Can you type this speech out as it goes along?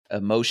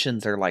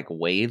emotions are like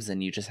waves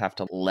and you just have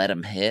to let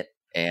them hit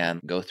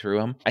and go through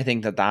them. I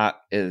think that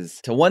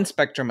is, to one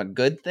spectrum, a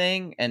good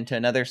thing, and to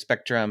another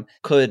spectrum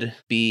could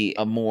be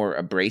a more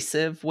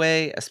abrasive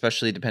way,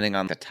 especially depending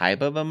on the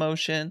type of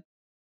emotion.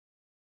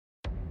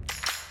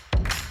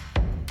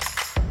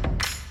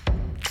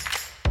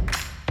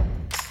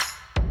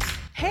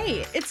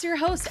 Hey, it's your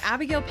host,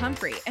 Abigail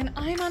Pumphrey, and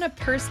I'm on a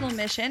personal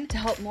mission to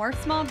help more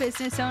small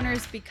business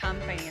owners become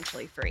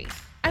financially free.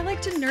 I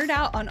like to nerd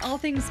out on all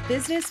things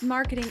business,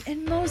 marketing,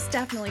 and most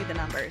definitely the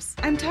numbers.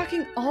 I'm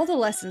talking all the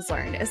lessons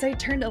learned as I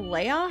turned a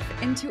layoff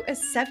into a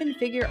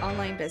 7-figure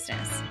online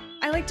business.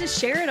 I like to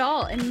share it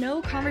all, and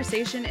no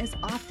conversation is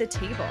off the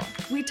table.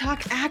 We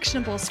talk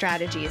actionable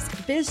strategies,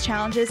 biz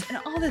challenges, and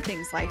all the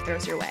things life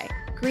throws your way.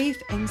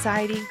 Grief,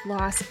 anxiety,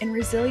 loss, and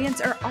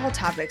resilience are all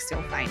topics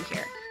you'll find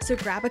here. So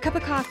grab a cup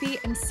of coffee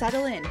and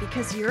settle in,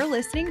 because you're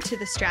listening to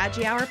the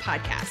Strategy Hour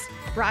podcast,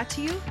 brought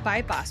to you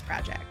by Boss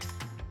Project.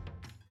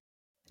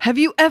 Have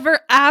you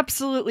ever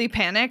absolutely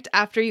panicked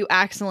after you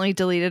accidentally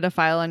deleted a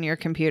file on your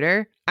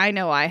computer? I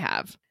know I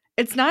have.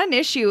 It's not an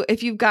issue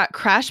if you've got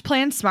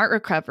CrashPlan Smart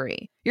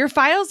Recovery. Your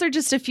files are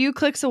just a few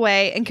clicks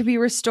away and can be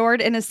restored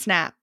in a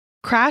snap.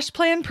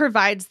 CrashPlan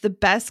provides the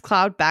best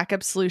cloud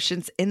backup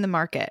solutions in the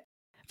market.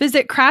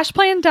 Visit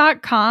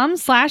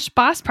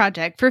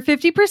crashplan.com/bossproject for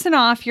 50%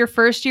 off your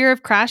first year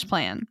of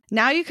CrashPlan.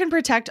 Now you can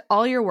protect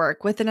all your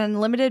work with an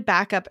unlimited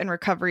backup and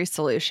recovery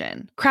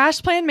solution.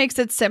 CrashPlan makes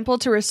it simple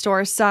to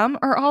restore some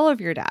or all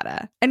of your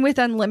data. And with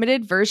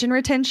unlimited version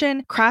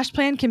retention,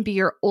 CrashPlan can be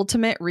your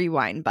ultimate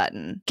rewind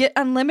button. Get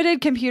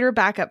unlimited computer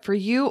backup for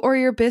you or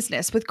your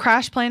business with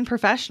CrashPlan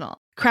Professional.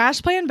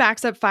 CrashPlan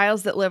backs up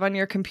files that live on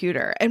your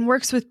computer and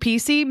works with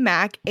PC,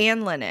 Mac,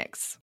 and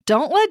Linux.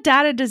 Don't let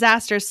data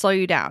disasters slow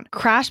you down.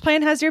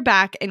 CrashPlan has your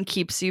back and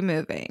keeps you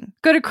moving.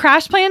 Go to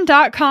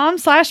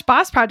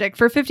crashplan.com/bossproject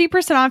for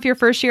 50% off your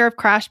first year of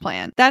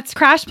CrashPlan. That's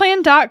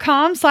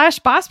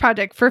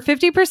crashplan.com/bossproject for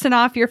 50%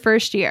 off your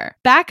first year.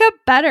 Back up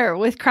better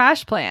with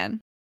CrashPlan.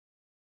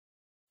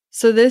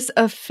 So this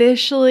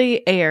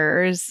officially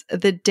airs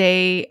the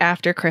day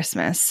after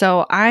Christmas.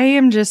 So I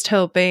am just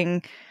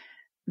hoping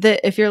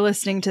that if you're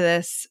listening to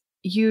this,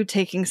 you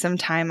taking some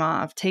time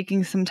off,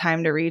 taking some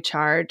time to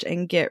recharge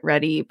and get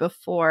ready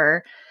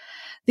before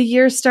the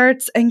year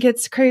starts and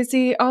gets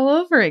crazy all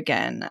over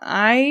again.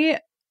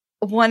 I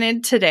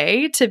wanted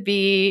today to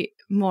be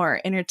more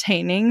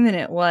entertaining than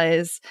it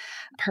was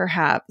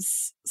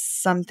perhaps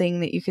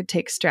something that you could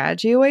take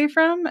strategy away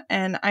from.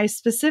 And I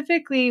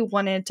specifically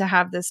wanted to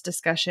have this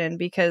discussion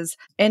because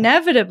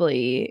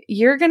inevitably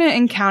you're going to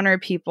encounter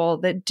people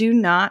that do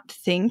not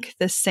think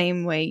the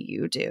same way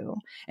you do.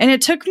 And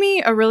it took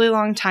me a really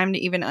long time to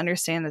even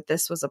understand that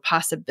this was a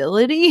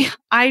possibility.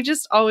 I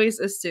just always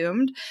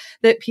assumed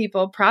that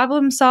people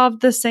problem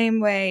solved the same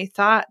way,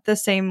 thought the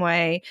same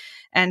way,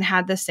 and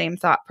had the same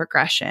thought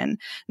progression.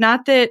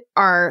 Not that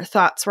our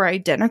thoughts were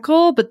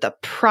identical, but the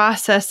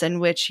process in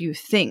which you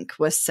think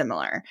was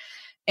similar.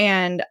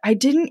 And I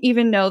didn't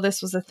even know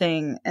this was a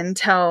thing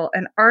until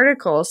an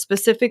article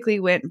specifically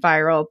went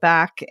viral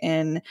back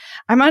in,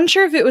 I'm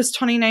unsure if it was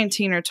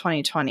 2019 or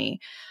 2020.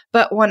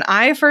 But when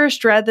I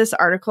first read this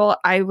article,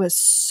 I was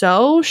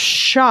so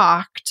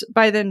shocked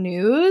by the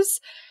news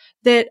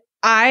that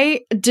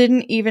I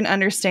didn't even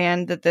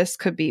understand that this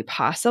could be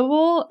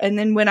possible. And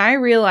then when I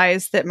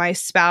realized that my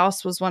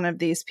spouse was one of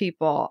these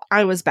people,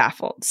 I was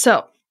baffled.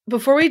 So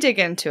before we dig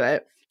into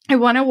it, I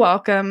want to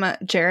welcome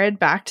Jared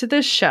back to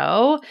the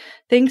show.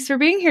 Thanks for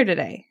being here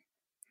today.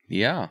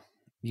 Yeah,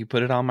 you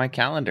put it on my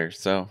calendar,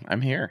 so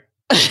I'm here.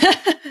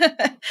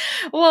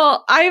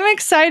 Well, I'm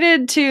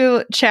excited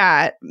to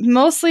chat,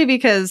 mostly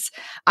because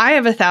I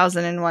have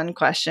 1,001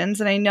 questions,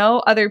 and I know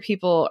other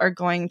people are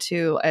going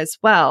to as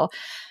well.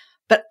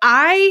 But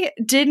I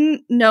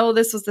didn't know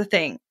this was the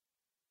thing.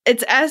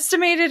 It's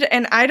estimated,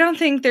 and I don't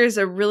think there's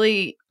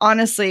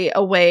honestly,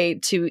 a way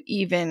to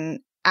even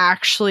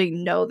actually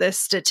know this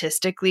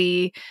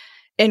statistically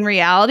in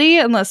reality,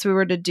 unless we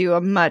were to do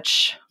a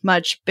much,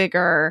 much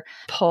bigger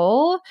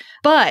poll.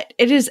 But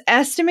it is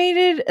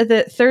estimated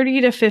that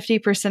 30 to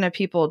 50% of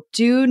people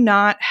do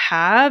not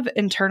have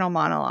internal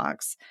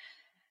monologues.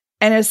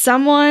 And as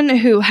someone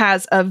who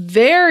has a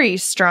very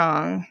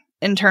strong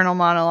internal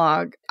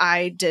monologue,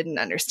 I didn't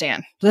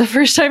understand the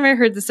first time I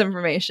heard this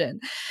information.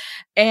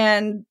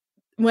 And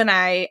when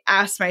I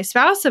asked my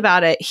spouse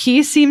about it,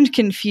 he seemed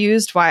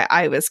confused why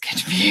I was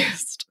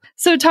confused.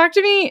 So talk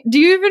to me. Do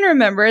you even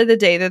remember the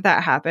day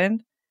that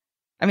happened?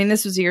 I mean,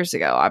 this was years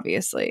ago,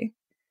 obviously.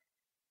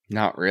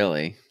 Not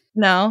really.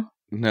 No?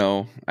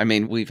 No. I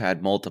mean, we've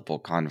had multiple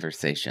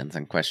conversations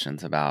and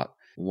questions about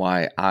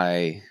what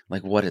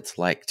it's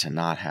like to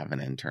not have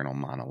an internal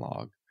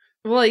monologue.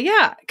 Well,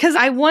 yeah, because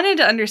I wanted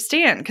to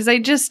understand, because I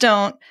just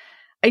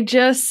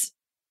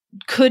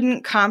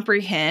couldn't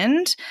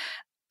comprehend.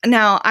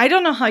 Now, I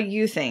don't know how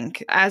you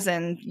think, as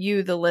in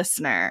you, the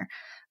listener,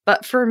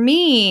 but for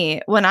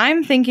me, when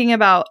I'm thinking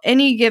about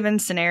any given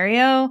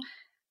scenario,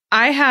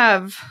 I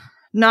have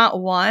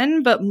not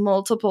one, but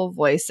multiple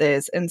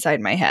voices inside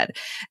my head.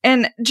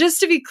 And just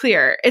to be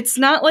clear, it's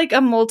not like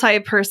a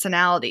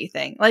multi-personality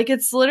thing. Like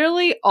it's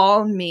literally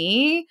all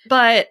me,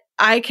 but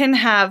I can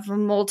have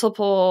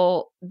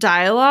multiple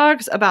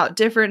dialogues about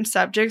different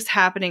subjects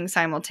happening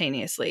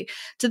simultaneously,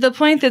 to the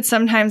point that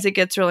sometimes it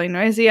gets really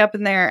noisy up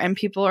in there and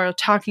people are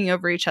talking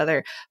over each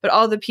other, but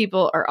all the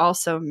people are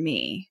also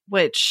me,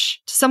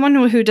 which to someone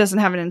who doesn't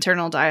have an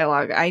internal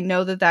dialogue, I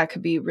know that that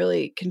could be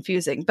really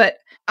confusing. But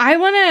I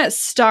want to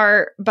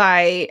start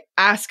by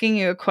asking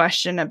you a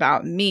question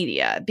about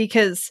media,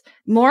 because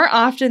more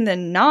often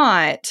than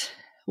not,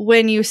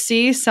 when you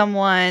see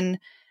someone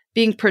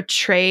being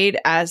portrayed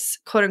as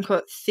quote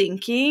unquote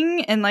thinking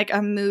in like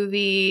a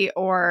movie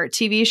or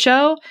TV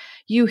show,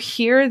 you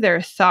hear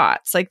their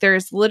thoughts. Like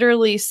there's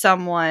literally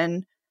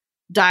someone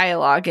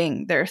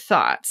dialoguing their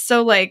thoughts.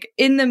 So like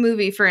in the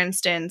movie, for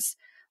instance,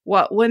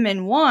 What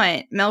Women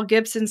Want, Mel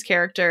Gibson's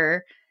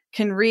character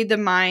can read the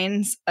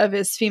minds of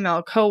his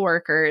female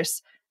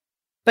coworkers,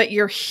 but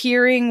you're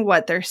hearing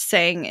what they're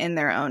saying in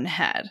their own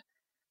head.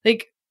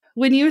 Like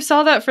when you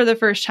saw that for the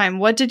first time,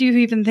 what did you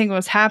even think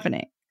was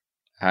happening?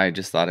 I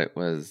just thought it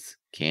was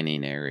canny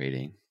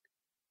narrating.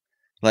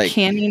 Like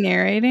Canny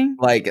narrating?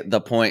 Like the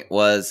point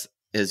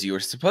is you were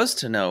supposed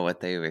to know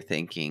what they were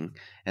thinking,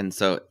 and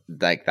so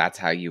like that's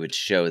how you would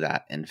show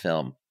that in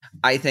film.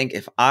 I think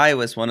if I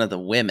was one of the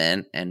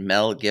women and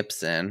Mel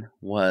Gibson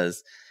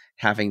was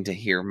having to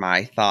hear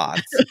my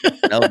thoughts,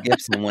 Mel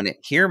Gibson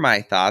wouldn't hear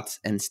my thoughts.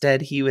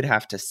 Instead, he would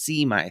have to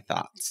see my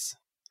thoughts.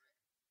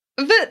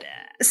 But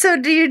so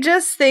do you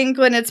just think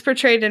when it's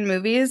portrayed in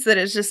movies that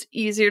it's just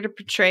easier to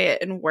portray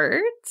it in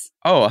words?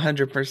 Oh,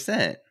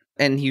 100%.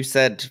 And you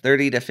said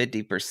 30 to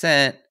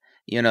 50%,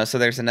 so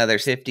there's another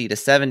 50 to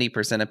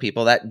 70% of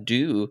people that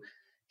do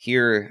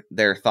hear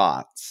their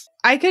thoughts.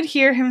 I could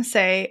hear him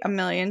say a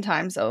million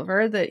times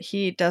over that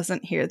he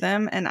doesn't hear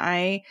them, and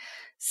I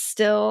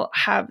still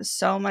have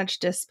so much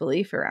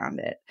disbelief around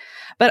it.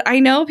 But I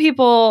know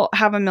people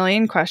have a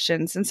million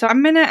questions, and so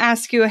I'm going to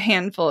ask you a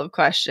handful of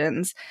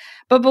questions.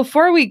 But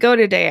before we go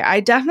today,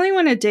 I definitely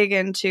want to dig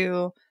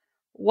into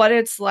what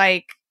it's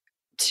like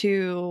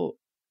to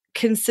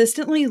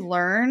consistently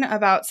learn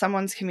about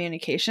someone's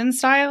communication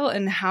style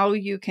and how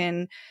you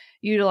can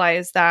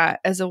utilize that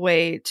as a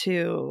way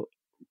to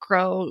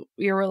grow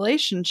your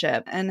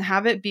relationship and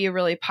have it be a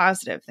really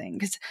positive thing.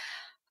 Because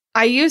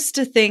I used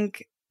to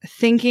think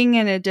thinking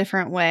in a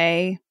different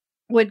way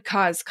would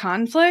cause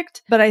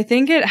conflict, but I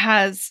think it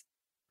has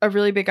a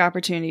really big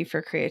opportunity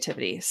for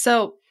creativity.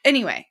 So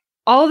anyway,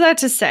 all of that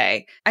to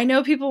say, I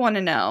know people want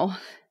to know,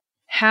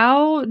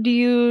 how do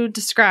you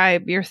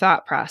describe your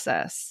thought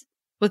process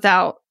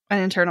without an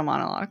internal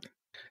monologue?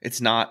 It's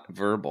not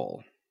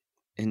verbal.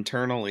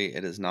 Internally,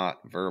 it is not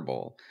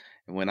verbal.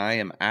 And when I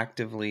am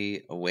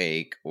actively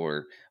awake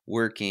or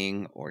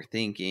working or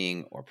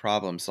thinking or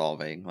problem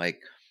solving, like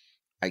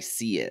I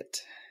see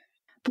it.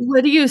 But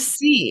what do you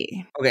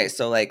see? Okay,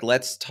 so like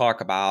let's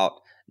talk about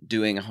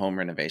doing a home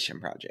renovation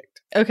project.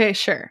 Okay,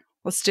 sure.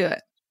 Let's do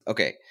it.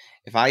 Okay,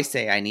 if I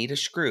say I need a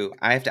screw,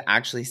 I have to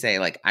actually say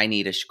like I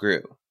need a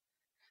screw.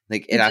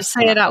 Like it You has just to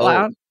say come it out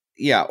loud.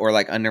 Yeah, or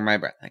like under my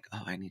breath, like,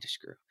 oh, I need a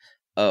screw.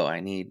 Oh, I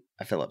need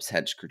a Phillips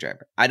head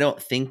screwdriver. I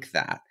don't think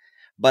that,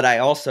 but I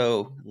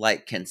also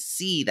like can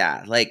see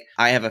that. Like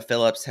I have a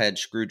Phillips head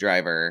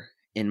screwdriver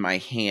in my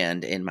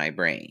hand in my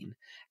brain.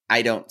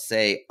 I don't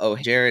say, oh,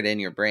 Jared, in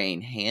your brain,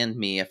 hand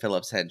me a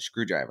Phillips head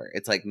screwdriver.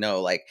 It's like,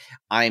 no, like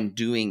I'm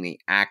doing the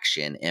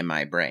action in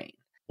my brain.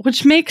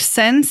 Which makes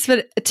sense,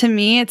 but to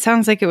me, it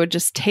sounds like it would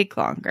just take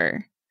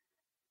longer.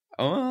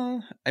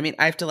 Oh, I mean,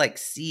 I have to like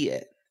see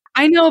it.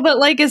 I know, but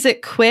like, is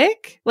it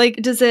quick? Like,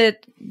 does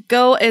it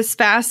go as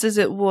fast as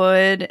it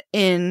would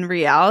in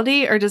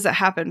reality, or does it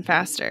happen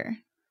faster?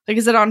 Like,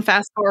 is it on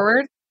fast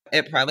forward?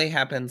 It probably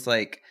happens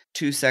like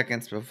 2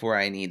 seconds before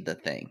I need the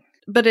thing.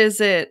 But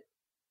is it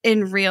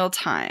in real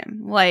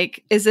time?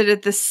 Like, is it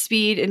at the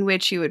speed in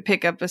which you would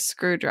pick up a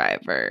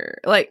screwdriver?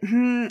 Like,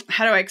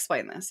 how do I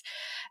explain this?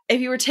 If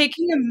you were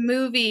taking a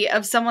movie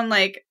of someone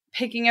like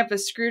picking up a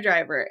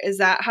screwdriver, is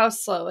that how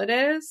slow it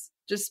is?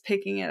 Just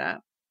picking it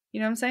up.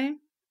 You know what I'm saying?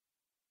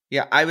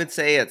 Yeah, I would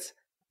say it's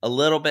a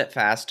little bit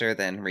faster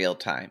than real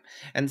time.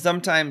 And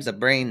sometimes the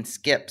brain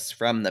skips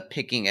from the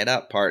picking it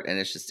up part and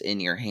it's just in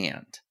your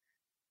hand.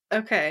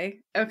 Okay.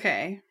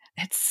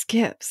 It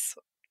skips.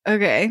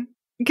 Okay.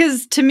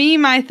 Because to me,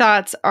 my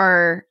thoughts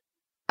are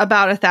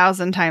about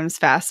 1,000 times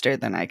faster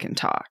than I can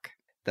talk.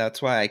 That's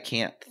why I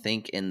can't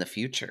think in the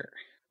future.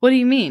 What do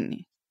you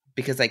mean?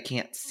 Because I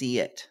can't see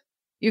it.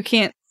 You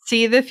can't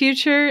see the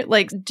future?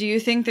 Like, do you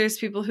think there's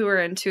people who are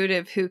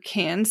intuitive who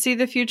can see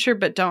the future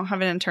but don't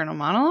have an internal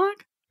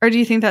monologue? Or do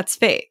you think that's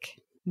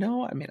fake?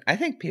 No, I mean, I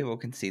think people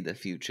can see the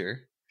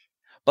future.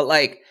 But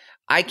like,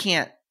 I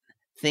can't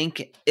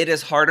think. It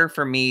is harder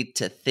for me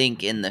to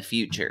think in the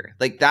future.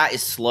 Like, that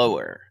is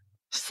slower.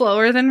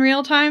 Slower than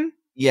real time?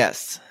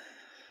 Yes.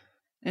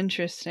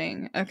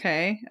 Interesting.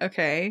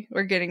 Okay.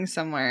 We're getting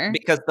somewhere.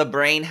 Because the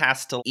brain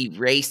has to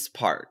erase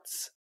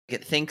parts.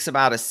 It thinks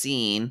about a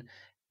scene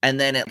And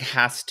then it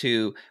has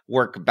to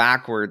work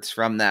backwards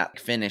from that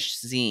finished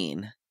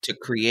scene to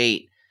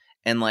create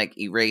and like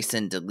erase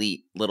and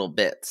delete little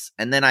bits.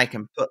 And then I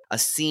can put a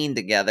scene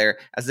together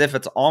as if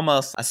it's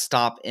almost a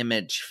stop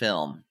image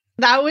film.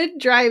 That would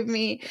drive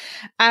me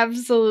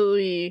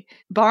absolutely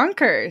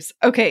bonkers.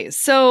 Okay,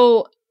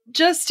 so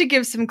just to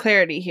give some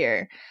clarity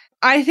here,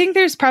 I think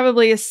there's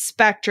probably a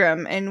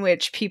spectrum in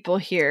which people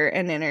hear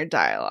an inner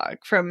dialogue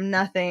from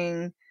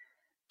nothing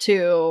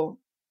to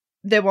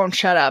they won't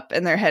shut up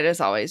and their head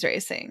is always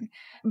racing.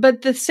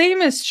 But the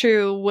same is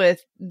true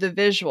with the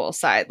visual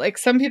side. Like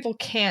some people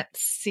can't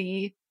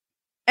see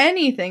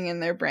anything in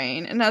their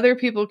brain and other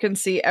people can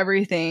see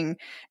everything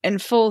in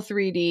full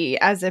 3D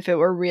as if it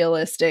were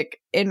realistic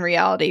in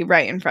reality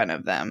right in front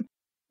of them.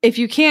 If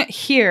you can't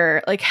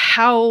hear, like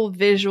how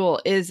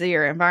visual is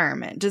your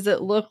environment? Does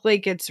it look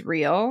like it's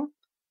real?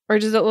 Or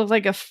does it look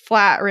like a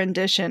flat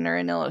rendition or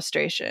an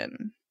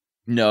illustration?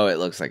 No, it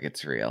looks like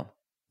it's real.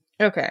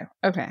 Okay.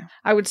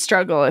 I would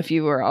struggle if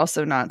you were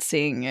also not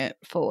seeing it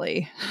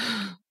fully.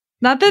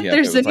 Not that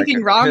there's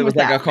anything wrong with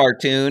that. It was like a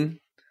cartoon.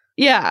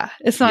 Yeah,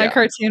 it's not a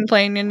cartoon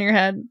playing in your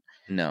head.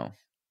 No.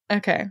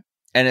 Okay.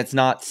 And it's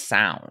not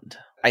sound.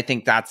 I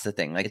think that's the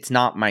thing. Like, it's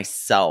not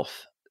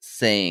myself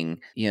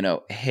saying,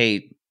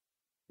 hey,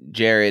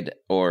 Jared,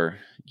 or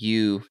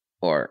you,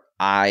 or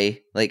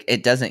I. Like,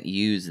 it doesn't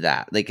use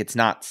that. Like, it's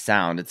not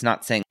sound. It's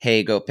not saying,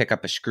 hey, go pick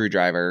up a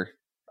screwdriver.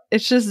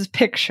 It's just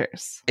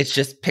pictures. It's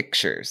just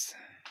pictures.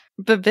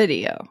 But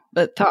video,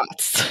 but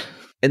thoughts.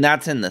 And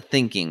that's in the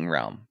thinking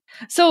realm.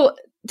 So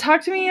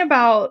talk to me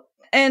about,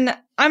 and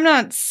I'm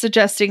not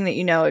suggesting that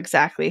you know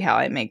exactly how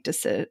I make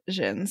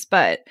decisions,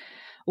 but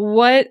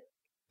what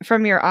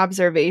from your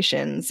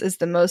observations is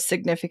the most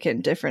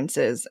significant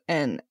differences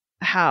in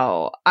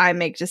how I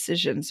make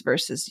decisions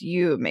versus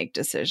you make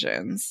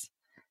decisions?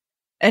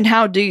 And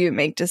how do you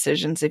make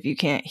decisions if you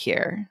can't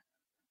hear?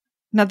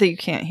 Not that you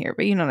can't hear,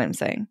 but you know what I'm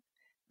saying.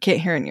 Can't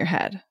hear in your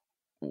head.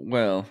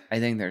 Well, I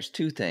think there's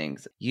two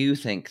things. You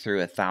think through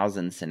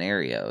 1,000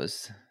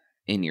 scenarios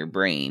in your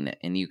brain,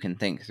 and you can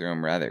think through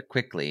them rather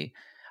quickly.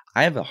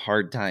 I have a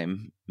hard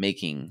time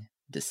making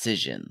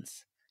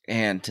decisions.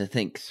 And to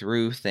think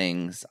through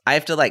things, I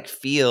have to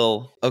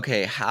feel,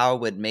 okay, how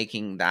would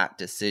making that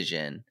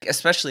decision,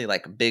 especially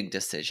big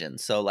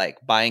decisions. So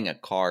buying a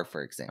car,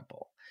 for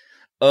example.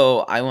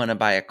 Oh, I want to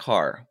buy a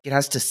car. It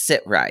has to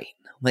sit right.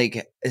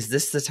 Is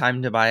this the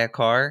time to buy a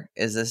car?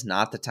 Is this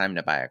not the time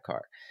to buy a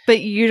car?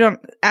 But you don't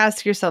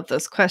ask yourself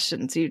those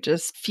questions. You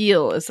just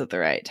feel, is it the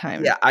right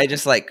time? Yeah, I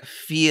just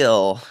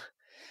feel.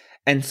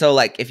 And so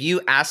if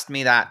you asked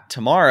me that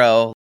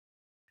tomorrow,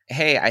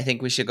 hey, I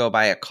think we should go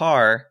buy a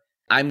car,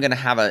 I'm going to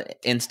have an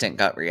instant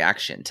gut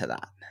reaction to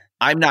that.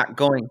 I'm not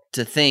going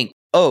to think,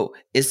 oh,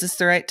 is this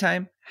the right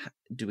time?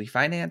 Do we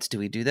finance? Do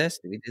we do this?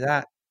 Do we do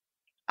that?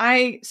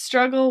 I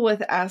struggle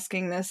with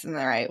asking this in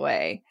the right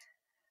way,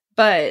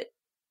 but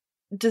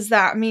does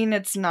that mean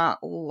it's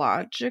not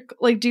logic?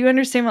 Do you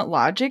understand what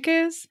logic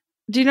is?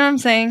 Do you know what I'm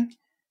saying?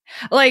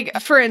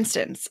 For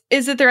instance,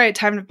 is it the right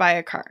time to buy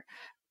a car?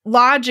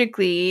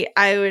 Logically,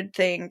 I would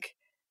think,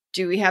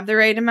 do we have the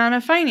right amount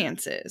of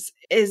finances?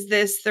 Is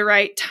this the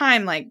right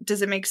time?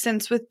 Does it make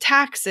sense with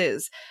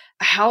taxes?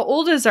 How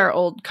old is our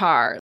old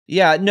car?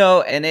 Yeah,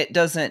 no, and it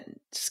doesn't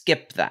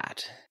skip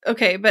that.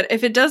 Okay, but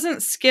if it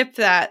doesn't skip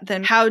that,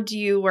 then how do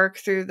you work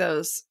through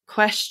those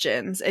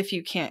questions if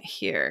you can't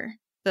hear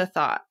the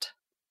thought?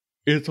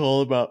 It's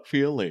all about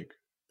feeling.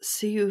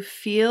 So you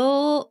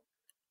feel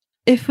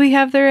if we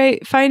have the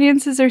right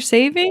finances or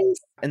savings?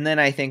 And then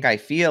I think I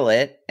feel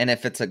it. And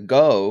if it's a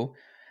go,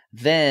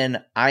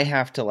 then I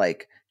have to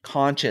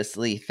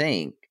consciously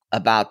think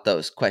about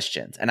those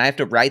questions. And I have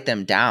to write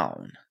them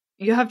down.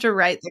 You have to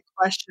write the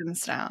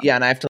questions down. Yeah,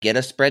 and I have to get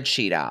a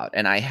spreadsheet out.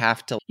 And I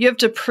have to... You have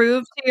to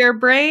prove to your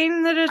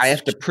brain that it's... I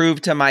have to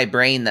prove to my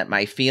brain that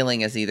my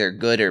feeling is either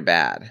good or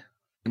bad.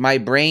 My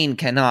brain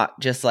cannot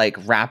just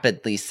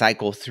rapidly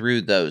cycle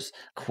through those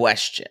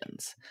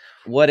questions.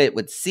 What it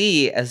would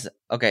see as,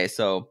 okay,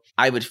 so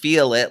I would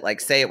feel it,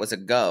 say it was a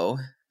go,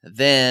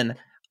 then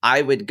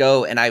I would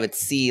go and I would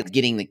see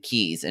getting the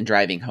keys and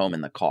driving home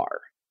in the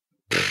car.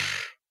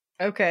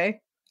 Okay.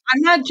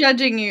 I'm not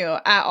judging you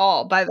at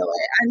all, by the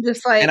way. I'm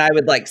just And I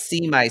would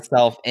see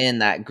myself in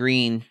that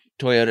green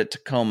Toyota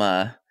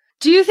Tacoma.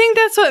 Do you think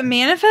that's what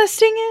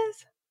manifesting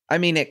is? I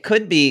mean, it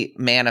could be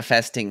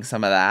manifesting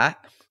some of that.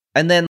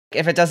 And then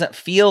if it doesn't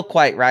feel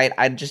quite right,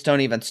 I just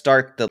don't even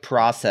start the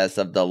process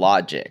of the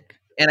logic.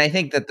 And I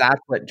think that that's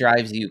what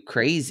drives you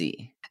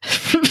crazy.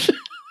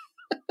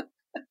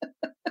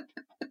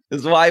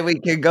 Is why we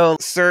could go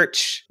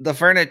search the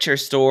furniture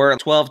store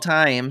 12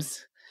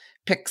 times,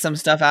 pick some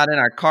stuff out in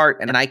our cart,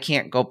 and I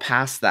can't go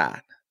past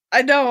that.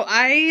 I know.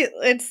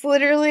 It's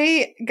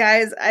literally,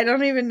 guys, I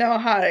don't even know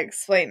how to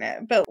explain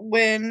it. But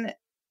when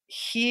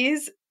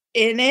he's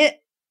in it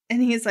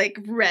and he's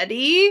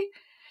ready...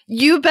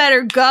 You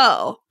better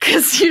go,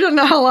 because you don't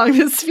know how long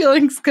this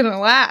feeling's going to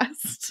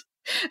last.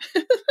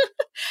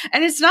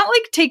 And it's not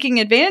like taking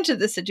advantage of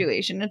the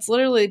situation. It's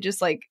literally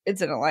just like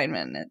it's in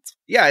alignment.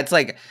 It's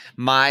like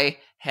my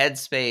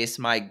headspace,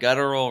 my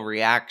guttural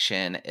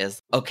reaction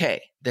is,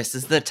 okay, this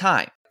is the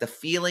time. The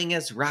feeling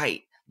is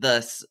right.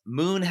 The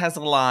moon has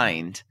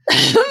aligned.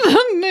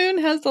 The moon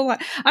has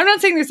aligned. I'm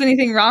not saying there's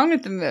anything wrong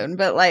with the moon,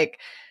 but like,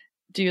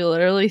 do you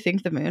literally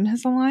think the moon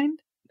has aligned?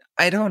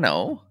 I don't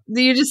know.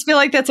 Do you just feel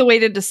like that's a way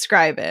to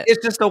describe it?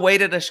 It's just a way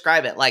to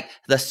describe it. Like,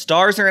 the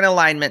stars are in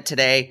alignment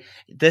today.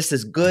 This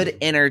is good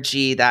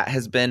energy that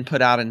has been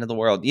put out into the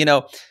world.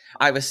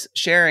 I was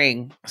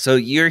sharing, so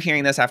you're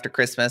hearing this after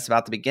Christmas,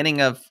 about the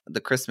beginning of the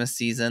Christmas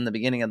season, the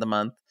beginning of the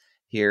month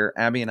here.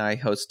 Abby and I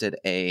hosted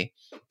a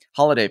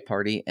holiday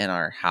party in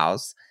our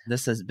house.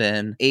 This has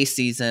been a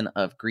season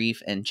of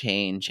grief and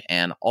change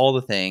and all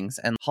the things,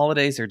 and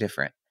holidays are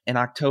different. In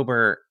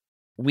October,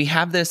 we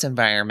have this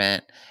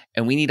environment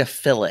and we need to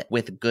fill it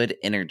with good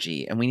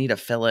energy, and we need to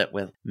fill it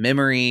with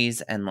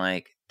memories and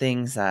like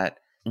things that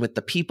with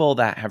the people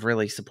that have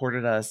really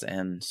supported us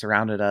and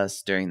surrounded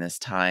us during this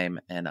time.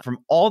 And from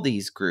all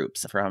these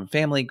groups, from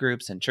family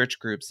groups and church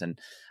groups and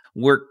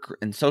work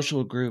and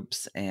social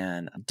groups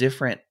and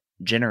different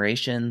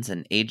generations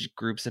and age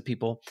groups of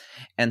people.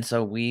 And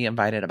so we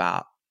invited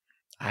about,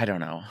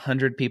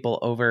 100 people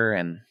over,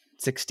 and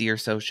 60 or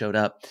so showed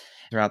up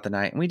throughout the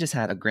night, and we just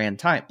had a grand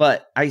time.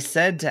 But I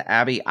said to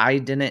Abby, I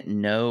didn't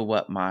know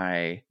what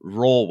my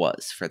role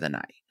was for the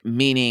night.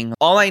 Meaning,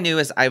 all I knew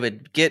is I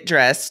would get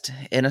dressed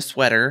in a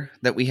sweater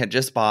that we had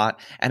just bought,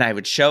 and I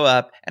would show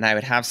up and I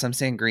would have some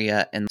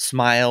sangria and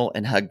smile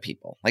and hug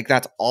people. Like,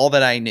 that's all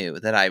that I knew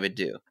that I would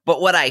do.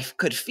 But what I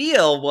could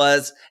feel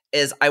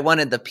is I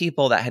wanted the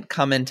people that had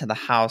come into the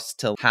house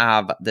to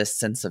have this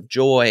sense of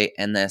joy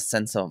and this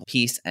sense of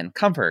peace and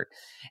comfort.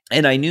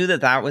 And I knew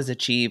that was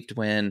achieved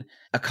when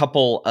a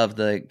couple of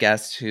the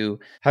guests who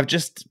have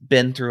just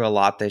been through a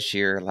lot this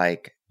year,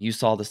 like, you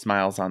saw the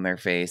smiles on their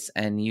face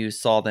and you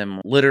saw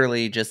them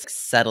literally just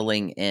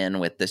settling in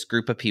with this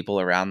group of people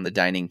around the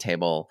dining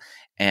table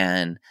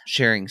and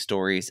sharing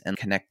stories and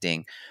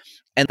connecting.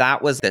 And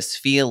that was this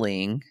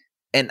feeling,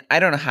 and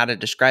I don't know how to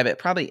describe it,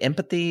 probably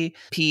empathy,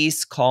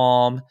 peace,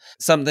 calm,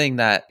 something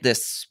that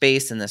this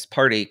space and this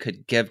party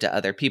could give to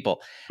other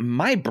people.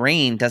 My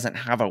brain doesn't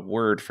have a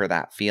word for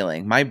that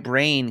feeling. My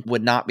brain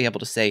would not be able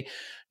to say,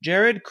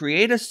 Jared,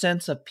 create a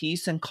sense of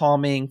peace and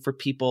calming for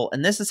people,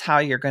 and this is how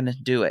you're going to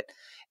do it.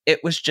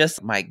 It was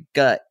just my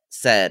gut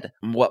said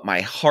what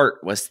my heart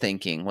was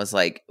thinking, was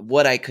like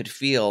what I could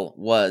feel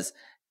was,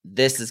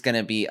 this is going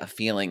to be a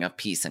feeling of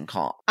peace and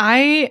calm.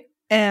 I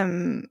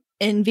am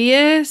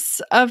envious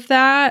of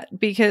that,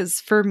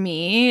 because for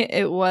me,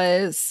 it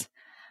was,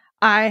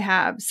 I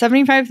have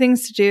 75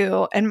 things to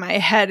do and my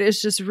head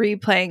is just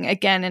replaying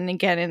again and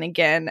again and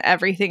again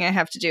everything I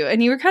have to do.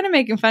 And you were kind of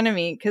making fun of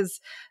me because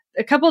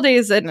a couple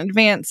days in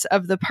advance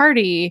of the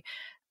party,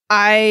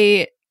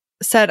 I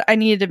said I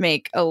needed to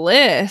make a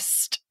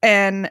list.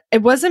 And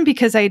it wasn't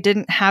because I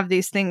didn't have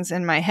these things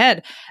in my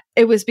head.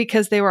 It was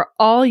because they were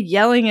all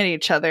yelling at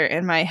each other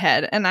in my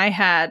head. And I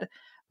had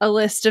a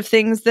list of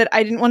things that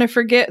I didn't want to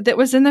forget that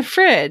was in the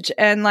fridge,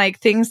 and like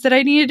things that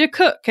I needed to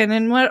cook and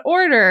in what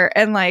order.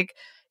 And like,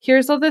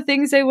 here's all the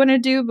things I want to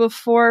do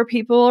before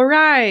people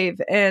arrive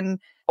and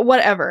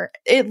whatever.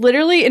 It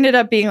literally ended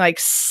up being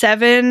like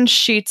 7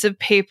 sheets of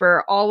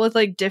paper, all with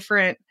like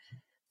different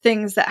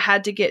things that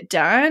had to get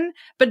done.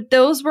 But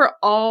those were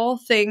all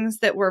things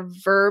that were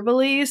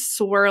verbally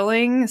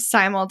swirling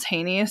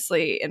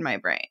simultaneously in my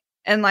brain.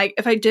 And like,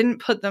 if I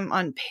didn't put them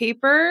on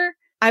paper,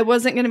 I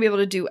wasn't going to be able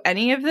to do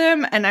any of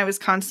them. And I was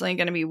constantly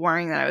going to be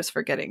worrying that I was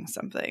forgetting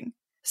something.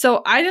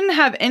 So I didn't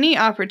have any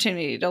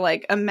opportunity to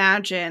like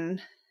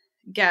imagine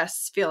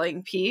guests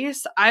feeling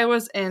peace. I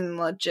was in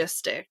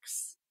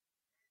logistics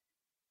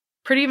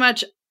pretty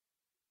much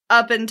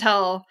up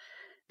until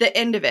the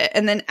end of it.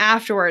 And then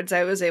afterwards,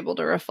 I was able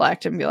to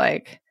reflect and be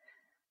like,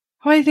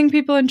 oh, I think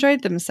people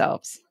enjoyed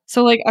themselves.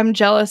 So like, I'm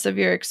jealous of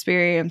your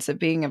experience of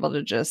being able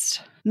to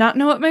just not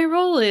know what my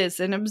role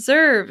is and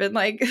observe. And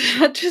like,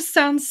 that just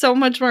sounds so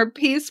much more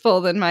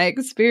peaceful than my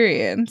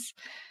experience.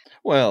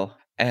 Well,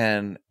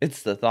 and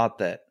it's the thought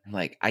that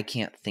like, I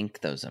can't think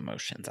those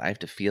emotions. I have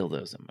to feel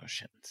those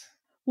emotions.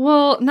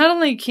 Well, not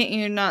only can't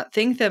you not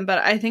think them, but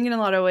I think in a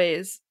lot of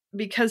ways,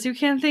 because you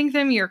can't think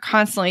them, you're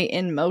constantly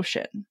in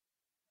motion.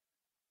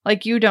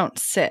 Like, you don't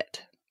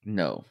sit.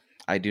 No,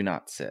 I do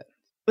not sit.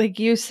 Like,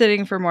 you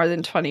sitting for more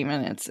than 20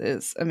 minutes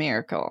is a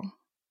miracle.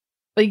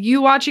 Like,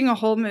 you watching a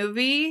whole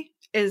movie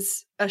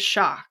is a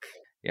shock.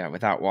 Yeah,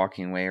 without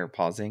walking away or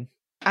pausing.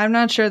 I'm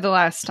not sure the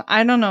last time.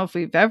 I don't know if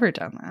we've ever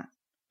done that,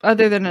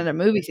 other than at a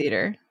movie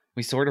theater.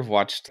 We sort of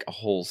watched a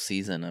whole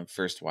season of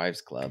First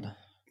Wives Club.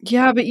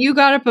 Yeah, but you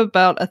got up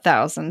about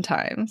 1,000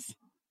 times.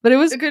 But it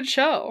was a good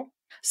show.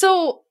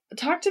 So,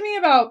 talk to me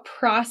about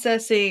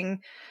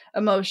processing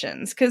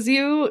emotions, because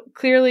you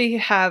clearly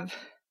have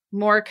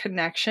more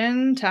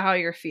connection to how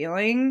you're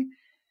feeling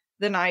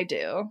than I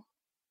do,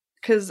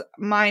 because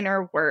mine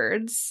are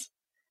words,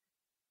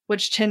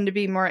 which tend to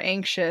be more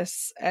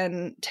anxious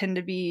and tend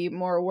to be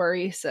more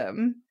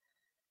worrisome.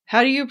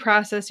 How do you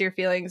process your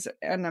feelings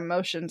and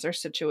emotions or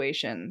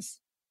situations?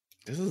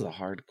 This is a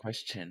hard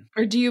question.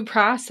 Or do you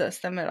process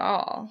them at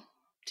all?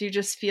 Do you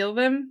just feel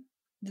them?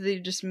 Do you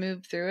just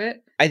move through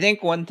it? I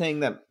think one thing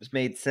that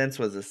made sense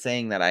was a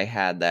saying that I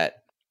had that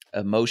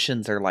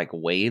emotions are like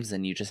waves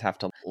and you just have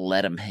to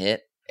let them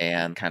hit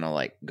and kind of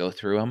like go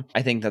through them.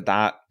 I think that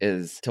that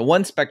is to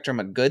one spectrum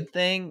a good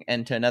thing,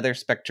 and to another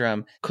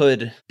spectrum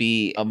could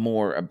be a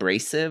more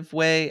abrasive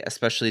way,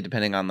 especially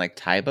depending on like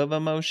type of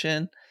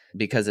emotion,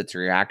 because it's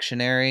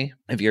reactionary.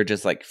 If you're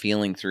just like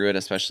feeling through it,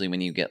 especially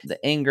when you get the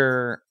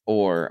anger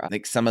or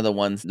like some of the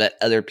ones that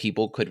other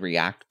people could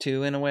react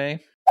to in a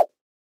way.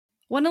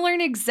 Want to learn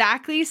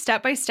exactly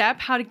step by step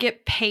how to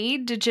get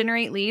paid to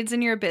generate leads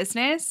in your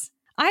business?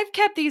 I've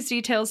kept these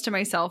details to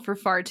myself for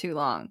far too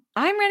long.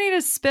 I'm ready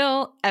to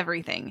spill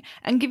everything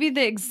and give you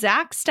the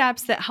exact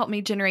steps that help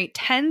me generate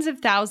tens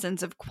of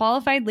thousands of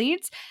qualified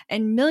leads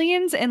and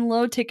millions in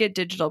low-ticket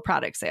digital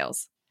product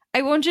sales.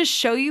 I won't just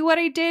show you what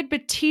I did,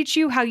 but teach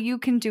you how you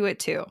can do it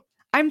too.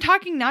 I'm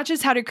talking not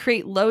just how to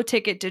create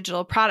low-ticket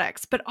digital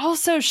products, but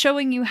also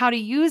showing you how to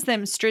use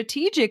them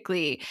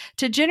strategically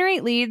to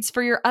generate leads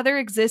for your other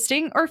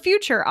existing or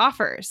future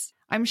offers.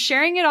 I'm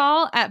sharing it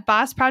all at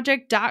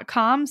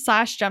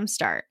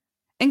bossproject.com/jumpstart,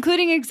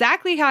 including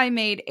exactly how I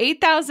made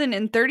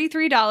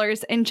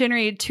 $8,033 and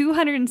generated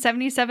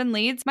 277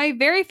 leads my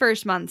very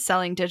first month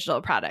selling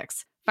digital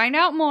products. Find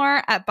out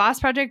more at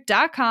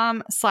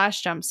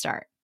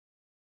bossproject.com/jumpstart.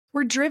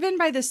 We're driven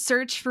by the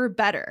search for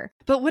better.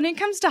 But when it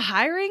comes to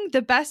hiring,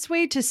 the best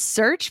way to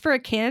search for a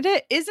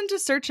candidate isn't to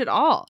search at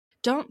all.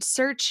 Don't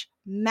search,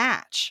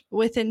 match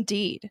with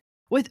Indeed.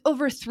 With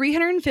over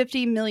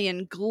 350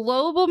 million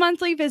global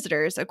monthly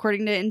visitors,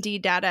 according to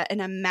Indeed data,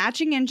 and a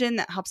matching engine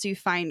that helps you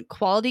find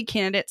quality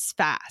candidates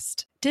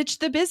fast. Ditch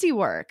the busy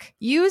work.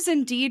 Use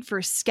Indeed for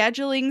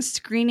scheduling,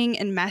 screening,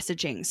 and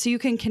messaging so you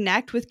can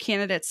connect with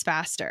candidates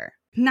faster.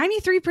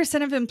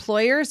 93% of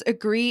employers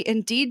agree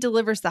Indeed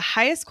delivers the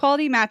highest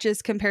quality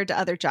matches compared to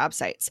other job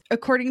sites,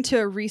 according to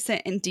a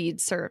recent Indeed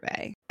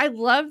survey. I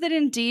love that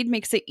Indeed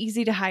makes it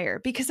easy to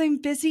hire because I'm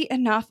busy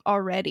enough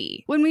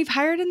already. When we've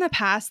hired in the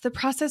past, the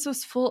process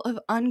was full of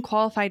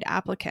unqualified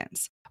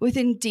applicants. With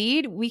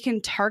Indeed, we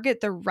can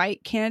target the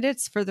right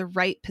candidates for the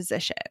right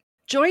position.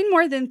 Join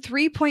more than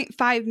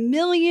 3.5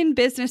 million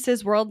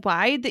businesses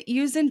worldwide that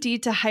use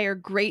Indeed to hire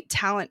great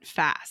talent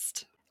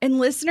fast. And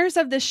listeners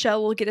of this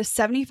show will get a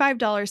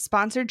 $75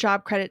 sponsored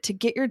job credit to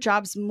get your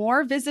jobs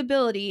more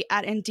visibility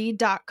at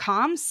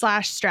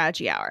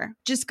Indeed.com/Strategy Hour.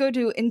 Just go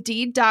to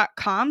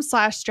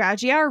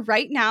Indeed.com/Strategy Hour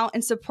right now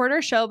and support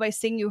our show by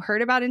saying you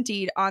heard about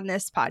Indeed on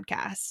this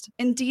podcast.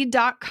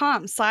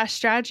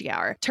 Indeed.com/Strategy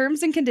Hour.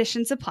 Terms and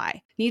conditions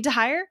apply. Need to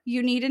hire?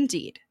 You need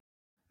Indeed.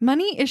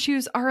 Money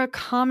issues are a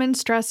common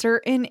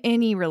stressor in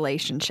any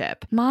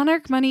relationship.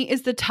 Monarch Money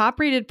is the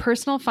top-rated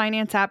personal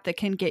finance app that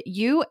can get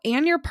you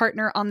and your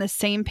partner on the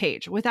same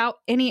page without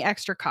any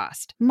extra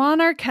cost.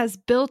 Monarch has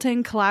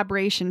built-in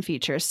collaboration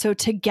features, so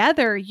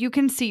together you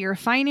can see your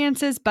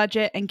finances,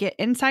 budget, and get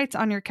insights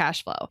on your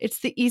cash flow.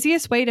 It's the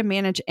easiest way to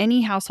manage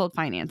any household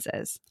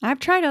finances. I've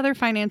tried other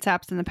finance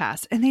apps in the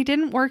past, and they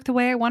didn't work the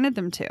way I wanted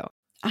them to.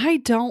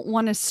 I don't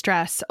want to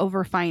stress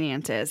over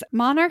finances.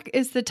 Monarch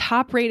is the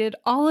top-rated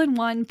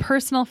all-in-one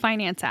personal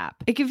finance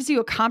app. It gives you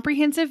a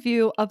comprehensive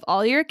view of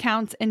all your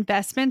accounts,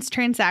 investments,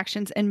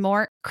 transactions, and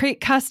more. Create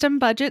custom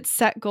budgets,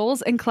 set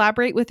goals, and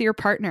collaborate with your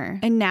partner.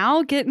 And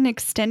now get an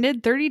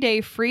extended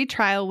 30-day free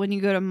trial when you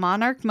go to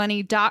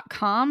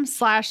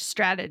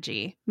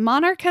monarchmoney.com/strategy.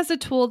 Monarch has a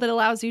tool that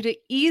allows you to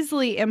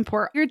easily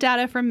import your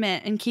data from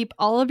Mint and keep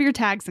all of your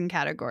tags and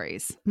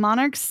categories.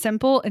 Monarch's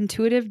simple,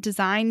 intuitive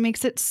design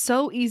makes it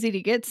so easy to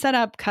get set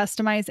up,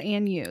 customize,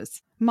 and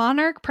use.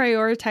 Monarch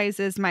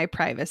prioritizes my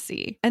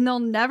privacy, and they'll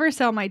never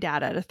sell my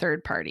data to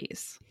third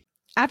parties.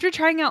 After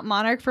trying out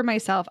Monarch for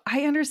myself,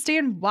 I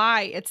understand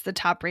why it's the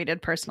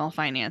top-rated personal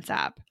finance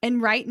app.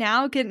 And right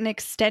now, get an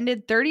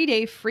extended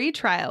 30-day free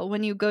trial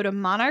when you go to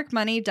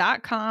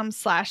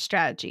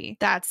monarchmoney.com/strategy.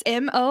 That's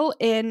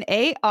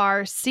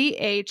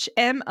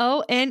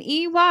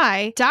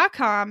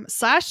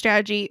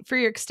monarchmoney.com/strategy for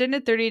your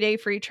extended 30-day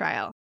free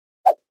trial.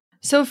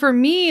 So for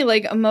me,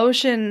 like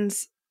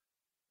emotions,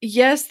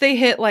 yes, they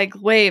hit like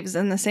waves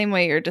in the same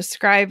way you're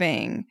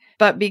describing,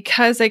 but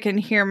because I can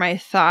hear my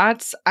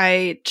thoughts,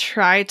 I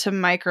try to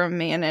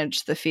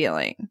micromanage the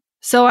feeling.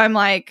 So I'm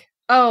like,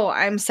 oh,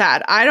 I'm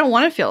sad. I don't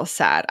want to feel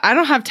sad. I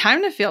don't have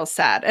time to feel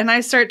sad. And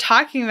I start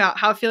talking about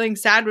how feeling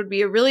sad would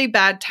be a really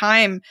bad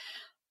time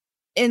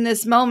in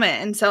this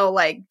moment. And so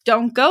like,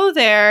 don't go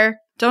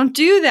there. Don't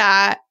do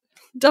that.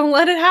 Don't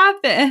let it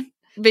happen.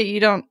 But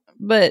you don't,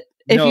 but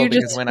if No, you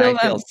because just when feel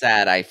I feel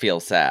sad, I feel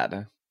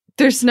sad.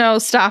 there's no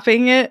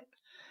stopping it.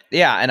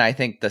 Yeah, and I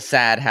think the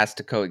sad has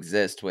to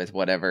coexist with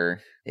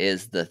whatever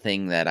is the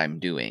thing that I'm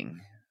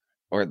doing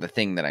or the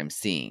thing that I'm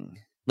seeing.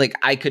 Like,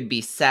 I could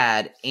be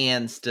sad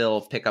and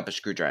still pick up a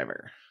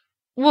screwdriver.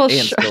 Well, and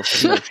sure. still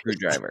steal a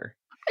screwdriver.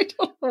 I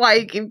don't know why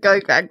you keep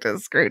going back to the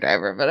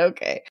screwdriver, but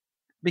okay.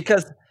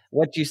 Because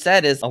what you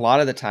said is a lot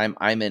of the time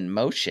I'm in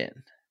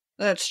motion.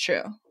 That's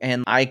true.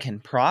 And I can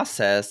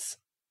process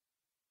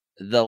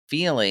the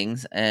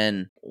feelings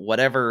and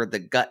whatever the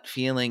gut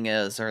feeling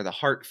is or the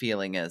heart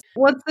feeling is.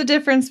 What's the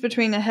difference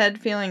between a head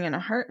feeling and a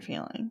heart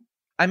feeling?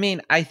 I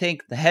mean, I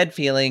think the head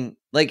feeling,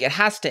 like it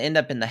has to end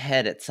up in the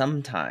head at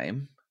some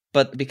time,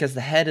 but because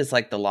the head is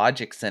like the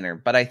logic center,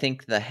 but I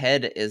think the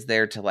head is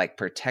there to like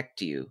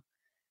protect you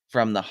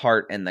from the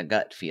heart and the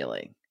gut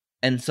feeling.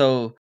 And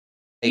so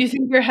You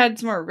think your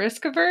head's more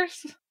risk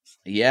averse?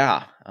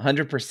 yeah,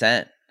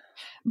 100%.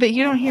 But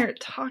you don't hear it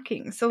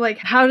talking. So, like,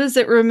 how does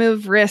it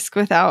remove risk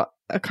without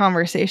a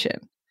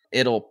conversation?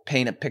 It'll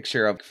paint a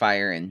picture of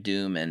fire and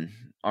doom and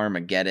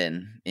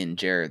Armageddon in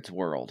Jared's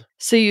world.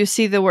 So you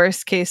see the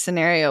worst case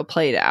scenario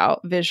played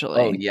out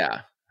visually. Oh,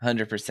 yeah,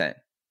 100%.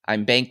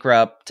 I'm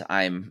bankrupt.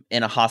 I'm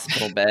in a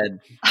hospital bed,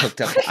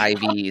 hooked up to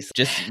IVs.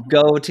 Just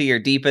go to your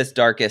deepest,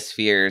 darkest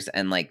fears.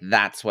 And like,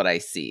 that's what I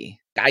see.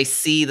 I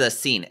see the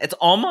scene. It's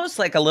almost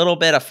like a little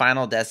bit of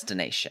Final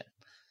Destination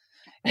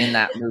in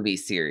that movie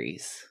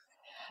series.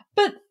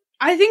 But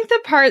I think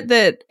the part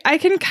that I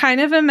can kind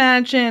of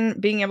imagine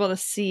being able to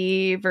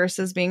see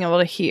versus being able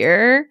to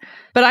hear,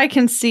 but I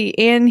can see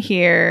and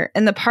hear.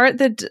 And the part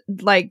that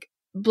like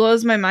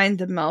blows my mind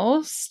the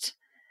most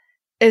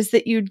is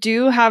that you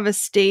do have a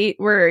state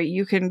where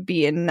you can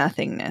be in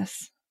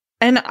nothingness.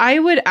 And I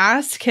would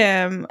ask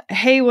him,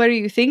 hey, what are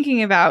you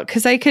thinking about?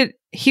 Because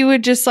he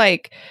would just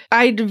like,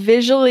 I'd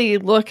visually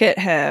look at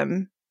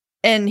him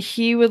and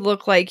he would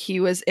look like he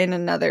was in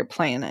another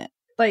planet,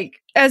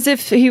 like as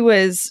if he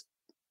was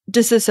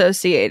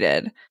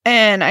disassociated.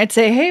 And I'd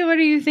say, hey, what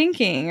are you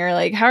thinking? Or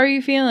like, how are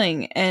you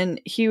feeling?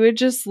 And he would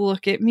just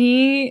look at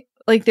me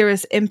like there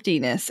was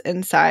emptiness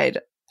inside.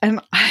 And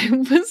I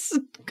was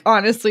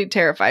honestly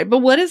terrified. But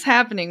what is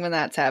happening when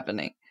that's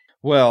happening?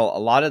 Well, a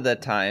lot of the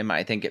time,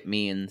 I think it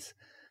means,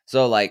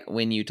 so like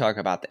when you talk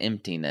about the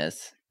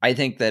emptiness, I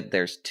think that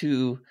there's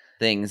two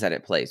things that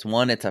it plays.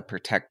 One, it's a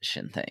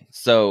protection thing.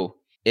 So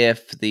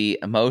if the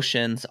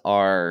emotions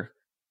are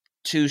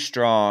too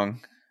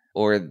strong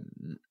or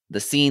the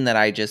scene that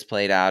I just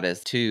played out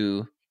is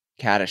too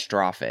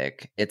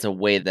catastrophic, it's a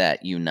way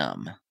that you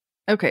numb.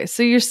 Okay,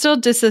 so you're still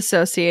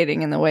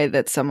disassociating in the way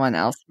that someone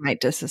else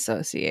might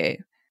disassociate.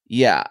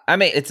 Yeah, I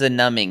mean, it's a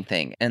numbing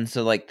thing. And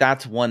so, like,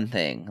 that's one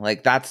thing.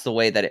 Like, that's the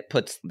way that it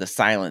puts the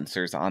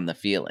silencers on the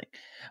feeling.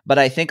 But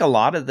I think a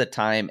lot of the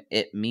time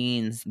it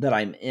means that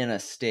I'm in a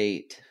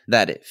state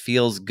that it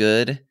feels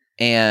good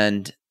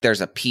and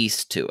there's a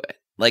piece to it.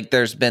 Like,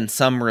 there's been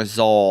some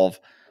resolve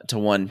to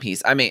one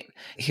piece. I mean,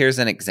 here's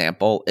an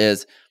example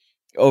is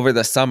over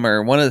the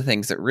summer, one of the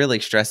things that really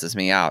stresses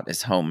me out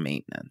is home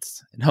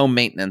maintenance. And home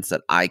maintenance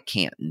that I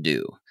can't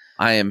do.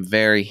 I am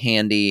very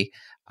handy.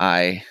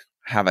 I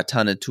have a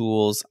ton of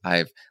tools.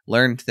 I've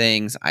learned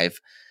things. I've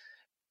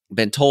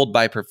been told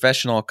by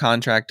professional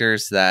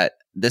contractors that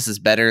this is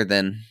better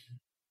than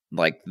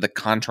like the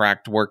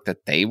contract work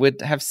that they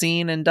would have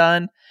seen and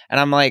done. And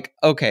I'm like,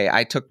 okay,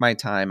 I took my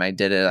time. I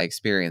did it. I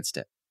experienced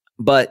it.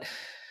 But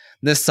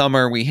this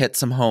summer, we hit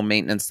some home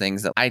maintenance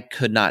things that I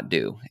could not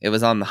do. It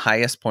was on the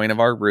highest point of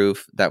our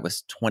roof that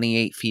was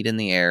 28 feet in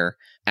the air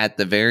at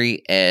the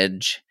very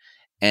edge.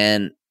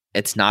 And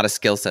it's not a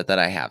skill set that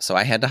I have. So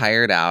I had to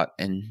hire it out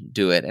and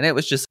do it. And it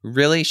was just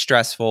really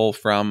stressful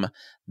from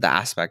the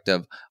aspect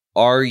of,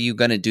 are you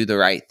going to do the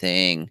right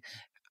thing?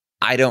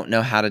 I don't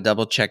know how to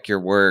double check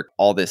your work,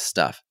 all this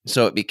stuff.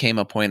 So it became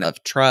a point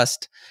of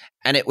trust.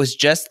 And it was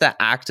just the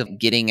act of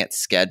getting it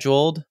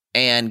scheduled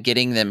and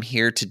getting them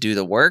here to do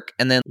the work.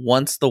 And then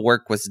once the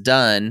work was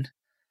done,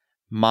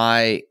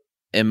 my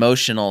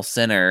emotional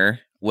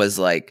center was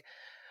like,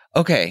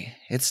 okay,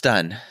 it's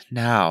done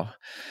now.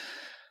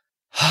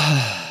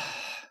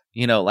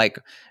 You know, like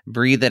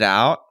breathe it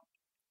out.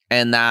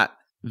 And that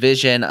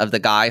vision of the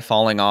guy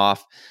falling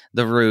off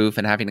the roof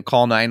and having to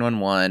call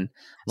 911.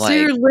 So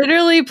you're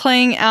literally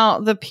playing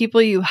out the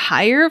people you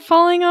hire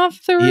falling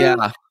off the roof?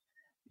 Yeah.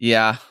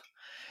 Yeah.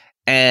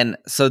 And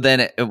so then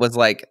it was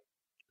like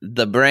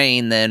the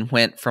brain then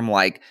went from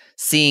like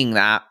seeing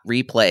that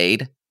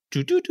replayed.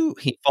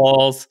 He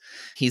falls.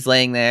 He's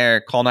laying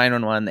there. Call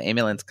 911. The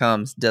ambulance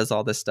comes, does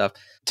all this stuff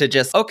to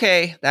just,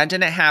 okay, that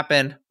didn't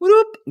happen.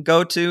 Whoop,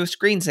 go to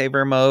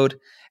screensaver mode.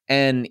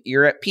 And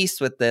you're at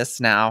peace with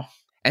this now.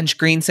 And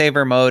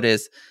screensaver mode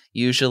is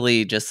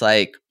usually just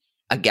like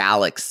a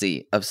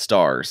galaxy of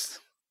stars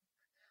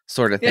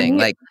sort of thing.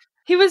 Yeah, like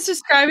he was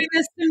describing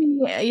this to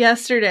me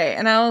yesterday.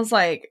 And I was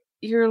like,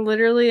 you're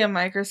literally a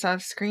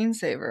Microsoft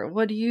screensaver.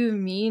 What do you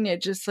mean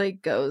it just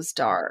like goes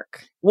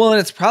dark? Well,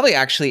 it's probably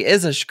actually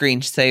is a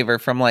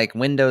screensaver from like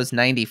Windows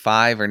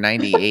 95 or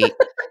 98.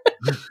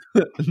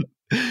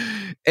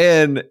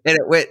 and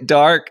it went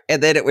dark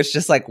and then it was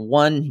just like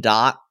one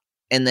dot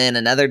and then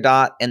another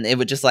dot and it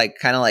would just like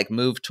kind of like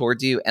move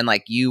towards you and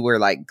like you were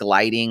like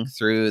gliding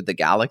through the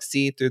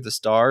galaxy, through the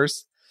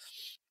stars.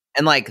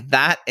 And like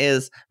that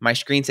is my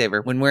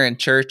screensaver when we're in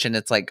church and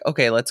it's like,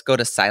 okay, let's go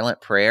to silent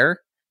prayer.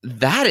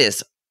 That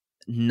is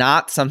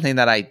not something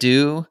that I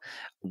do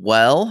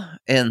well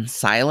in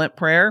silent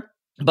prayer.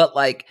 But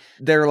like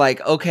they're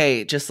like,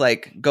 okay, just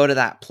like go to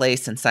that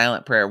place in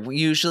silent prayer.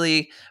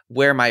 Usually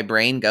where my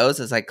brain goes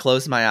is I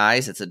close my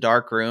eyes. It's a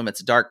dark room.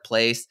 It's a dark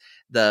place.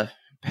 The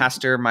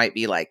pastor might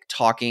be like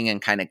talking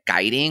and kind of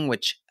guiding,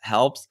 which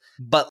helps.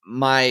 But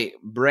my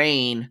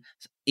brain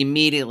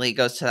immediately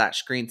goes to that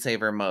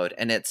screensaver mode.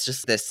 And it's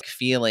just this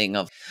feeling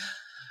of,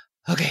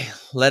 okay,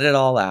 let it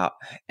all out.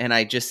 And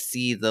I just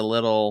see the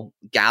little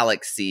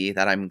galaxy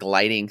that I'm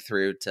gliding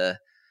through to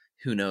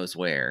who knows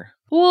where.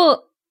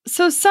 Well,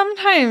 so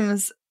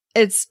sometimes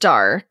it's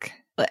dark,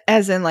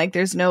 as in like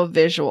there's no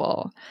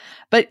visual.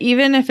 But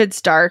even if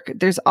it's dark,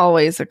 there's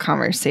always a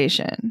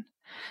conversation.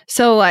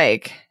 So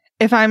like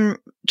if I'm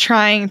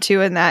trying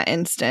to, in that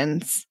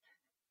instance,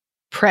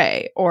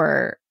 pray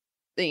or,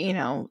 you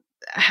know,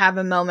 have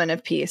a moment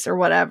of peace or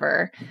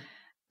whatever,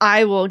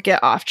 I will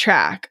get off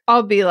track.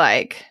 I'll be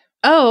like,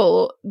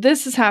 oh,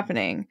 this is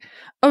happening.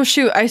 Oh,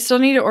 shoot, I still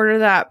need to order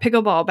that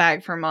pickleball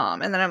bag for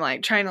mom. And then I'm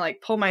like trying to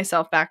like pull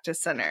myself back to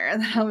center.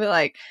 And then I'll be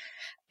like,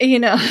 you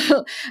know,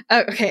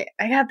 okay,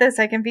 I got this.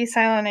 I can be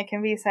silent. I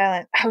can be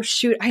silent. Oh,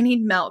 shoot, I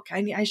need milk.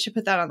 I should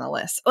put that on the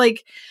list.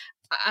 Like,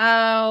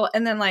 oh,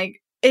 and then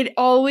like it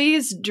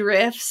always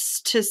drifts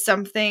to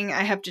something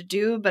I have to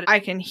do, but I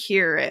can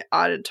hear it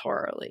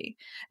auditorily.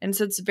 And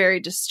so it's very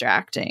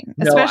distracting,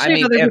 No, I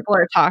especially if mean, other people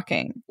are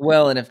talking.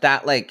 well, and if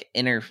that like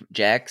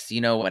interjects,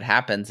 you know what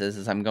happens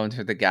is I'm going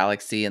through the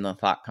galaxy and the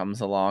thought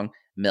comes along,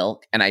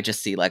 milk, and I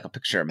just see like a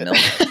picture of milk.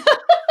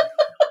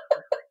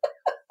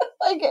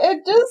 Like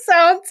it just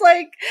sounds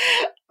like,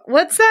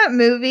 what's that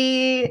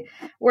movie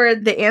where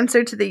the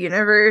answer to the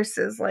universe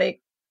is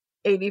like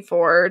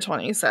 84 or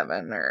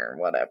 27 or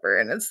whatever,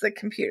 and it's the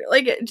computer?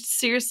 Like it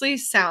seriously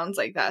sounds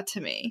like that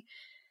to me.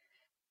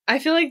 I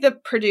feel like the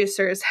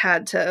producers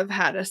had to have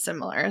had a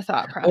similar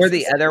thought process. Or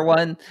the other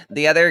one,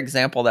 the other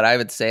example that I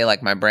would say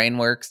like my brain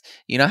works,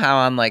 you know how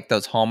on like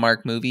those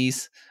Hallmark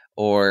movies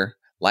or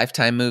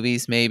Lifetime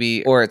movies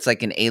maybe, or it's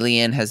like an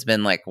alien has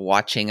been like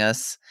watching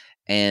us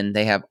and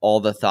they have all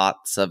the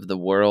thoughts of the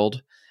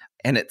world,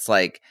 and it's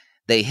like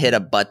they hit a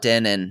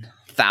button and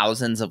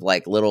thousands of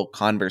like little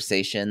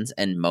conversations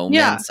and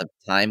moments of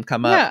time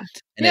come up,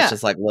 and it's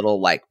just like little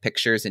like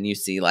pictures, and you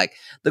see like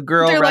the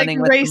girl They're,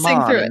 running like, with the racing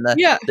mom through and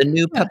it. the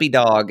new puppy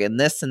dog and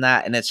this and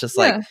that, and it's just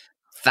like Yeah.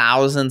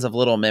 thousands of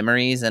little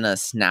memories in a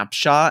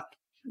snapshot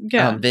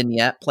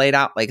vignette played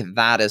out. Like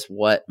that is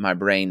what my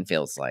brain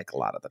feels like a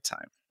lot of the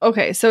time.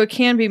 Okay, so it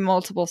can be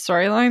multiple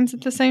storylines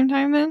at the same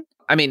time then?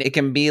 I mean, it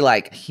can be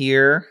like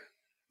here,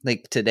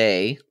 like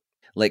today,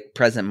 like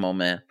present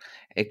moment.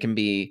 It can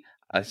be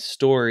a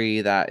story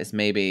that is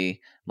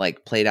maybe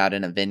like played out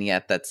in a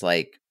vignette that's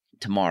like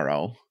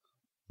tomorrow,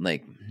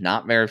 like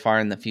not very far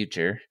in the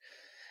future.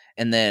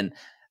 And then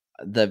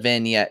the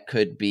vignette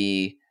could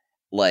be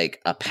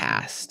like a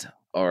past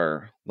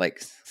or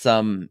like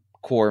some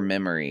core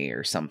memory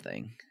or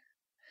something.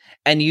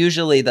 And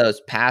usually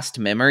those past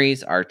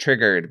memories are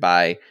triggered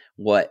by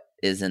what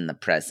is in the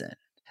present.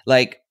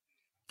 Like,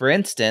 for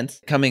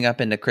instance, coming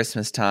up into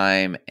Christmas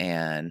time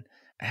and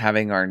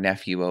having our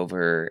nephew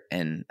over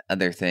and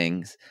other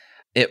things,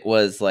 it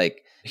was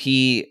like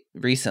he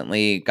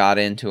recently got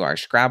into our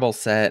Scrabble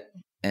set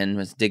and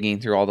was digging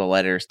through all the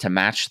letters to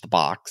match the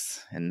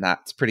box. And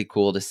that's pretty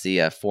cool to see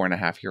a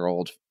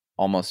 4.5-year-old,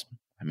 almost,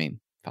 I mean,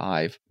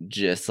 5,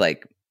 just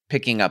like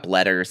picking up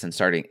letters and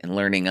starting and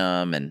learning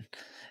them and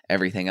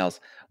everything else.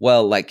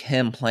 Well, like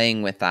him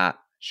playing with that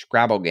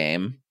Scrabble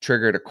game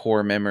triggered a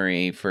core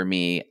memory for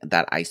me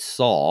that I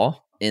saw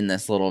in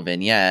this little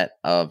vignette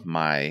of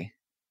my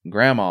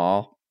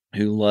grandma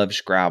who loved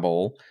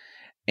Scrabble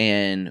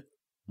and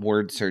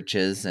word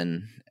searches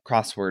and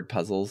crossword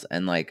puzzles,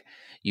 and like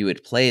you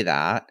would play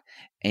that.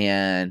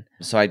 And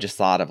so I just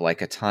thought of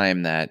like a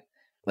time that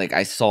like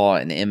I saw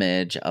an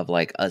image of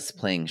like us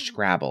playing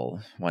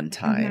Scrabble one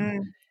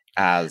time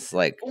as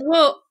like,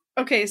 well,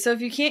 okay, so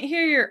if you can't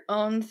hear your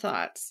own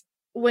thoughts,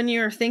 when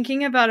you're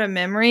thinking about a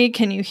memory,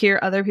 can you hear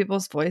other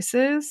people's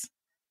voices?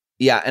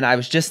 yeah, and I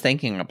was just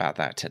thinking about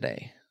that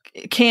today.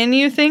 Can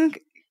you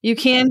think you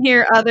can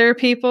hear other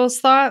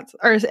people's thoughts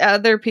or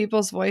other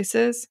people's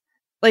voices?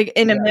 Like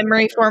in a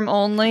memory form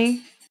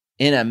only?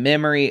 In a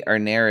memory or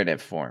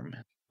narrative form.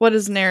 What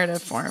is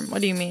narrative form?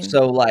 What do you mean?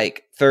 So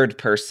like third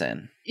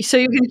person. So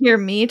you can hear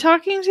me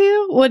talking to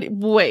you? What?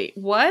 Wait,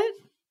 what?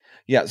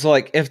 Yeah, so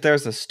like if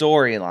there's a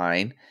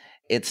storyline,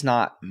 it's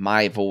not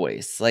my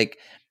voice. Like,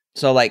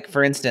 so like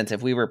for instance,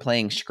 if we were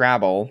playing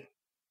Scrabble,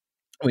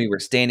 we were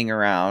standing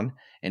around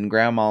and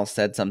grandma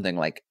said something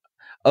like,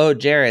 "Oh,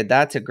 Jared,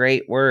 that's a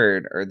great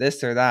word," or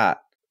this or that.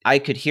 I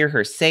could hear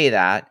her say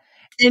that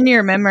in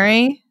your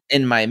memory,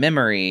 in my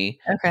memory,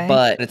 okay,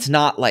 but it's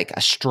not like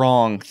a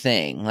strong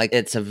thing. Like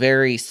it's a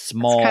very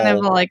small, it's kind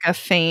of like a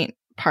faint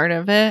part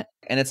of it.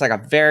 And it's like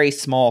a very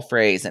small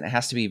phrase, and it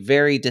has to be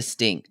very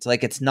distinct.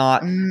 Like it's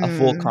not a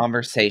full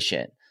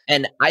conversation.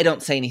 And I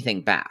don't say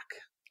anything back.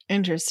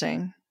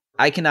 Interesting.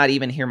 I cannot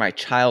even hear my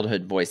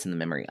childhood voice in the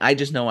memory. I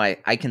just know I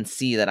can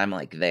see that I'm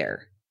like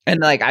there. And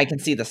like I can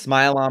see the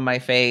smile on my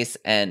face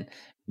and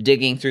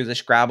digging through the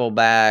Scrabble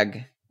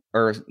bag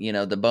or,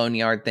 the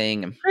boneyard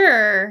thing.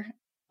 Sure.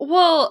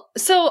 Well,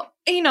 so,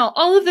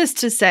 all of this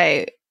to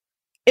say,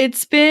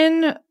 it's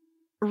been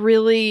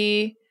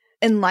really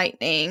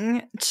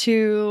enlightening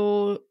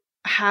to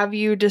have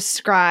you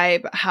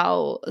describe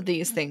how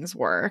these things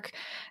work.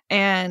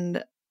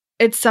 And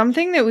it's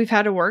something that we've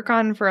had to work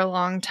on for a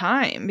long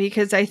time,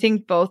 because I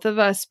think both of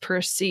us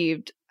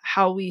perceived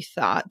how we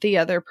thought the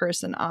other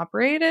person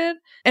operated.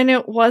 And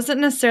it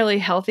wasn't necessarily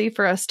healthy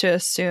for us to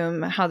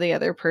assume how the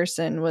other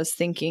person was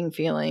thinking,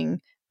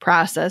 feeling,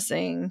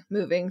 processing,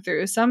 moving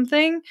through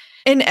something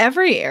in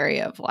every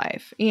area of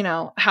life.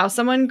 How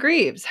someone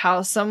grieves,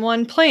 how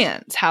someone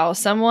plans, how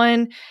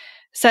someone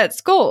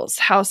sets goals,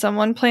 how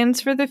someone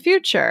plans for the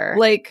future.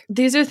 Like,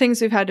 these are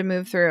things we've had to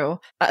move through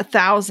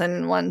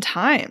 1,001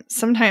 times,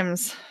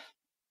 sometimes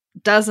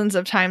dozens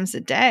of times a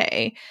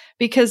day,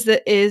 because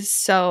it is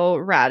so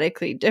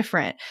radically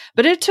different.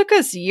 But it took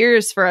us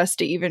years for us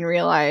to even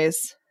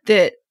realize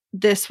that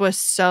this was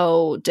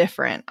so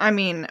different. I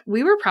mean,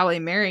 we were probably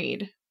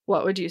married,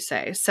 what would you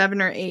say,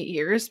 7 or 8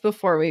 years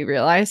before we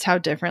realized how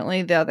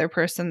differently the other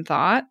person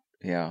thought?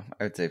 Yeah,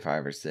 I would say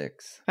 5 or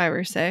 6. 5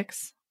 or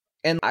 6.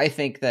 And I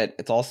think that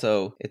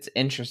it's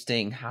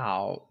interesting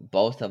how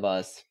both of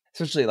us,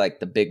 especially like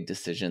the big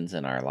decisions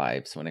in our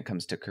lives when it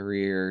comes to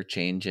career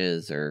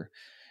changes or,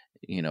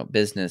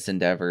 business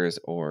endeavors,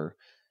 or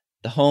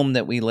the home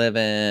that we live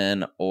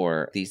in,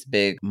 or these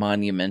big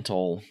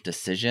monumental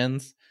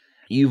decisions,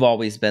 you've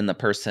always been the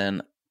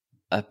person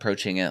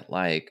approaching it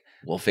like,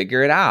 we'll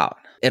figure it out.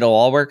 It'll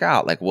all work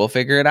out. Like, we'll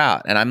figure it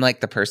out. And I'm like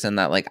the person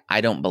that, like,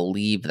 I don't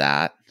believe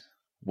that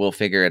we'll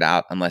figure it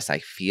out unless I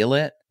feel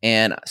it.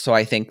 And so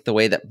I think the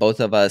way that both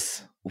of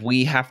us,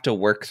 we have to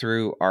work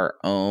through our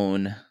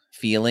own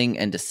feeling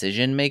and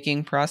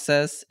decision-making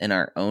process in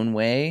our own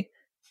way.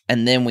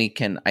 And then we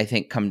can, I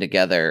think, come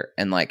together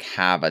and like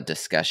have a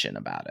discussion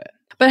about it.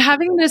 But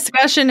having a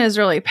discussion is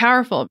really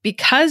powerful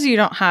because you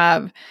don't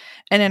have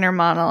an inner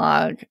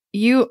monologue.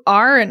 You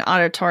are an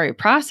auditory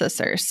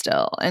processor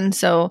still. And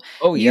so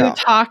you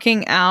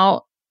talking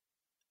out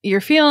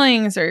your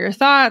feelings or your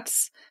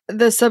thoughts,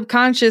 the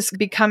subconscious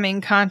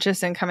becoming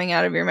conscious and coming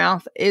out of your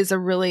mouth is a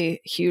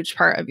really huge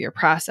part of your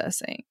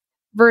processing.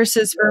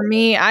 Versus for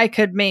me, I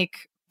could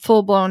make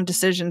full-blown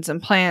decisions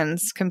and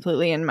plans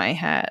completely in my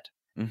head.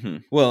 Mm-hmm.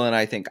 Well, and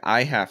I think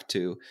I have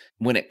to,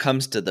 when it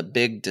comes to the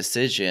big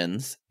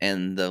decisions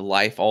and the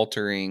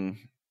life-altering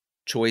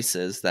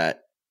choices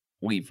that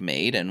we've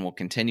made and will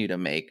continue to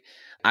make,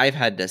 I've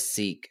had to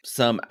seek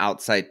some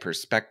outside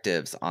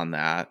perspectives on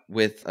that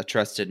with a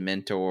trusted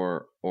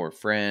mentor or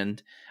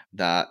friend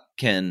that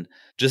can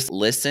just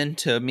listen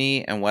to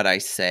me and what I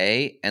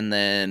say. And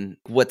then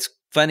what's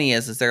funny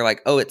is they're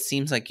like, oh, it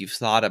seems like you've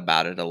thought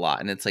about it a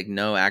lot. And it's like,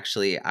 no,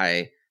 actually,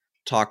 I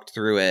talked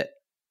through it,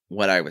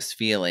 what I was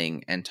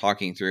feeling, and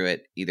talking through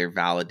it either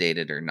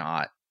validated or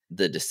not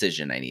the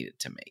decision I needed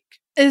to make.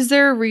 Is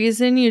there a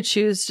reason you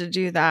choose to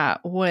do that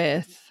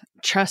with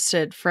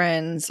trusted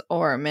friends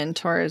or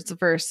mentors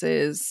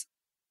versus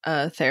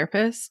a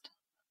therapist?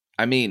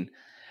 I mean,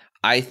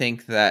 I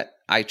think that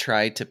I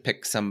try to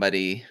pick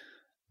somebody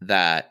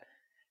that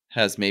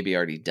has maybe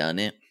already done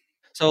it.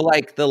 So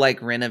like the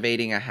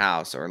renovating a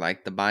house, or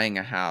like the buying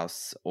a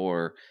house,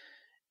 or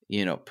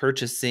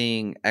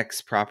purchasing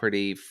X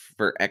property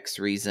for X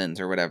reasons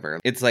or whatever.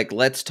 It's like,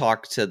 let's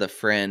talk to the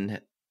friend,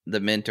 the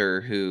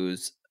mentor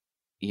who's,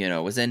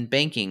 was in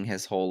banking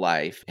his whole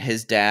life.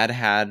 His dad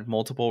had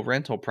multiple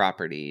rental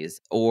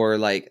properties. Or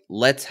like,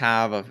 let's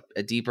have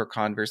a deeper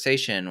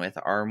conversation with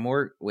our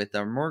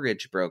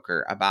mortgage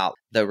broker about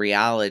the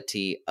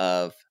reality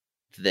of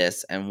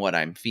this and what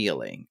I'm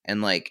feeling.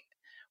 And like,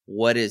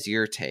 what is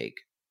your take?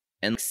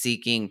 And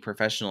seeking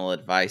professional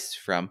advice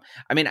from,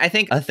 I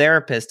think a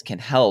therapist can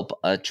help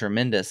a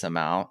tremendous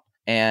amount,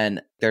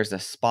 and there's a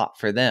spot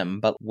for them,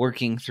 but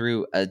working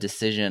through a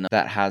decision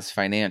that has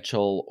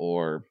financial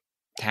or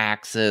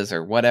taxes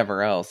or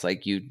whatever else,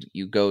 like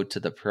you go to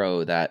the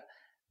pro that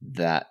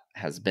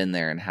has been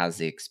there and has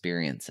the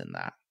experience in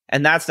that.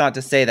 And that's not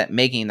to say that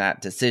making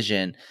that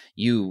decision,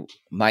 you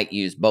might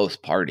use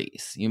both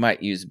parties. You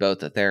might use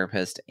both a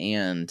therapist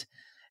and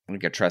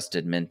like a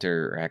trusted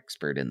mentor or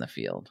expert in the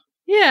field.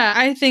 Yeah,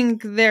 I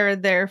think they're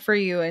there for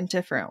you in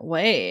different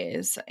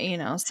ways.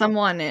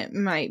 Someone, it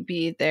might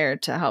be there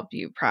to help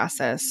you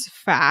process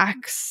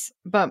facts.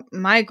 But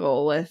my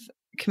goal with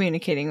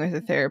communicating with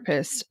a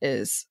therapist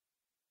is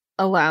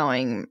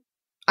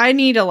I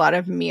need a lot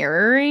of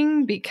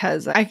mirroring,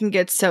 because I can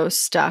get so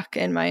stuck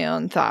in my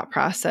own thought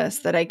process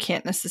that I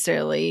can't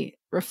necessarily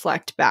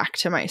reflect back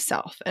to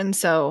myself. And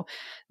so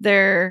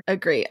they're a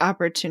great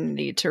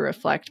opportunity to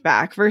reflect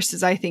back,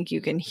 versus I think you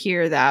can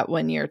hear that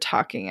when you're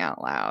talking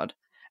out loud.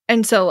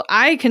 And so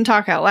I can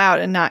talk out loud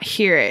and not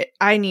hear it.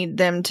 I need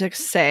them to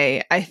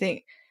say, I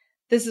think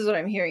this is what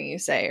I'm hearing you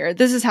say, or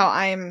this is how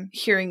I'm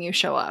hearing you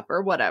show up,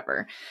 or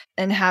whatever.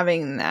 And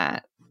having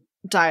that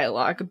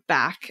dialogue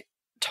back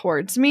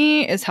towards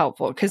me is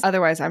helpful, because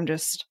otherwise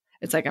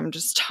it's like I'm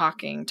just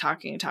talking,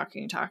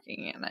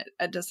 and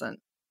it doesn't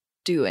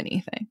do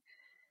anything.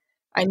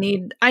 I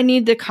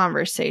need the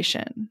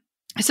conversation.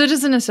 So it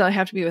doesn't necessarily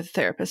have to be with a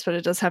therapist, but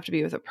it does have to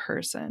be with a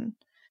person.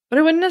 But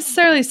I wouldn't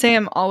necessarily say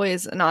I'm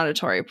always an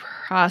auditory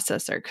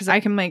processor because I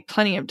can make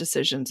plenty of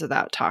decisions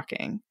without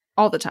talking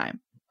all the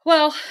time.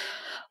 Well,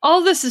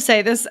 all this to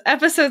say, this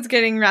episode's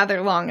getting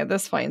rather long at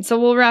this point, so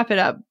we'll wrap it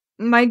up.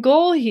 My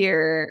goal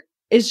here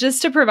is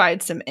just to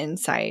provide some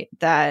insight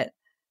that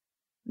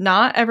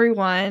not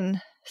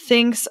everyone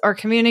thinks or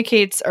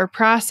communicates or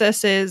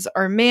processes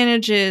or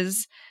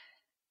manages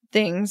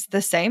things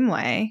the same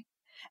way.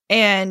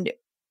 And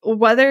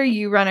whether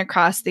you run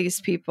across these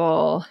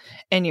people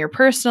in your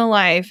personal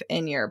life,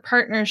 in your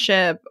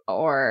partnership,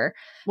 or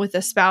with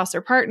a spouse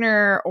or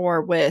partner,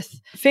 or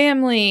with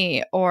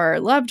family, or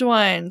loved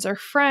ones, or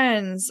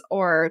friends,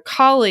 or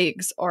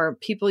colleagues, or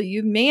people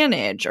you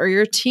manage, or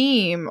your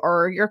team,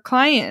 or your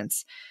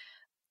clients,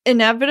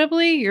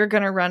 inevitably you're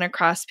going to run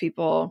across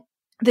people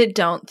that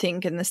don't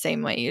think in the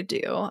same way you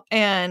do.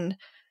 And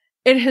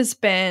it has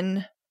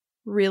been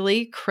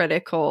really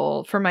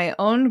critical for my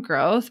own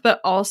growth, but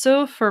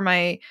also for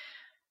my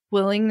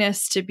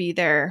willingness to be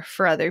there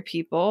for other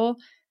people,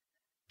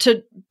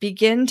 to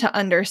begin to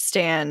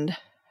understand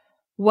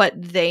what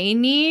they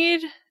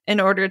need in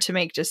order to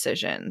make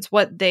decisions,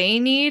 what they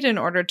need in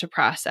order to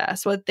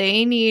process, what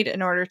they need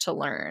in order to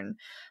learn,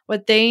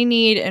 what they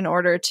need in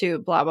order to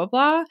blah, blah,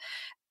 blah,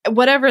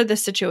 whatever the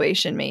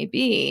situation may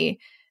be.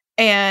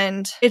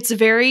 And it's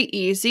very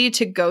easy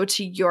to go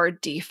to your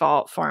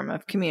default form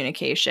of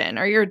communication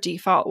or your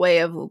default way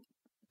of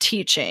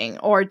teaching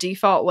or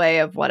default way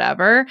of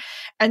whatever.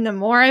 And the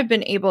more I've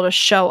been able to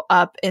show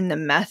up in the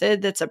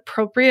method that's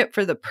appropriate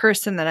for the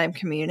person that I'm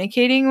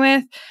communicating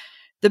with,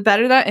 the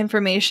better that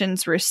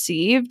information's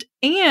received.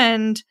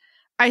 And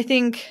I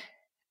think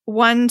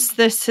once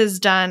this is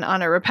done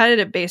on a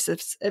repetitive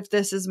basis, if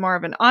this is more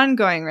of an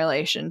ongoing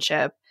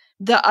relationship,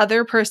 the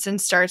other person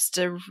starts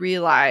to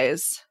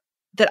realize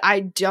that I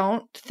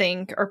don't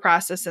think or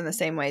process in the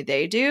same way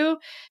they do.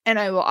 And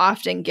I will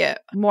often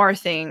get more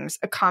things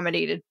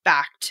accommodated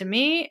back to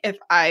me if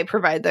I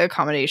provide the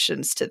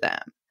accommodations to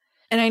them.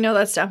 And I know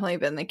that's definitely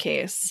been the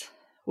case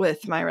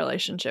with my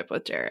relationship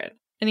with Jared.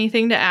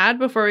 Anything to add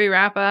before we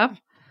wrap up?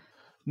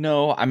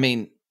 No, I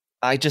mean,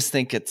 I just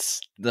think it's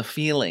the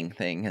feeling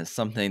thing is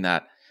something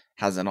that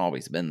hasn't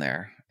always been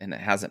there. And it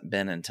hasn't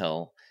been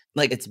until,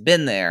 like, it's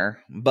been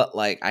there, but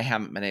like I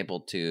haven't been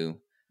able to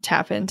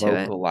tap into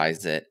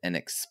vocalize it and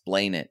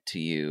explain it to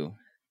you.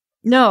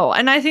 No,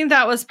 and I think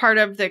that was part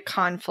of the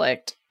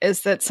conflict,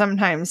 is that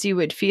sometimes you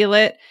would feel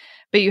it,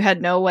 but you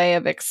had no way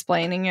of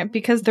explaining it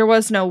because there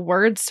was no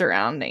words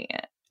surrounding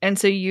it. And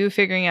so you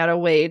figuring out a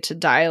way to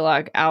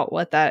dialogue out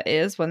what that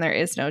is when there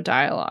is no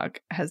dialogue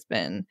has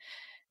been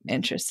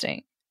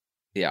interesting.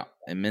 Yeah,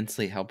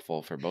 immensely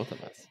helpful for both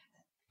of us.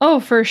 Oh,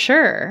 for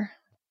sure.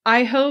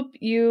 I hope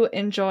you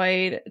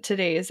enjoyed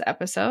today's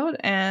episode,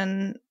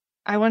 and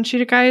I want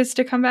you guys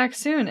to come back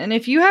soon. And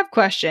if you have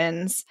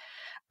questions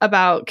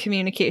about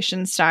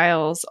communication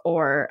styles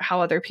or how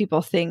other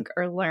people think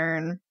or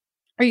learn,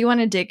 or you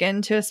want to dig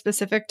into a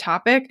specific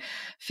topic,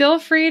 feel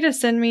free to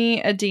send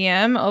me a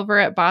DM over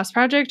at Boss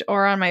Project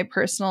or on my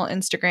personal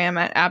Instagram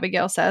at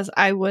Abigail Says.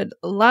 I would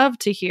love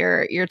to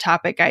hear your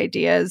topic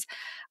ideas.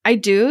 I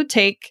do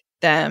take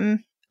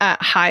them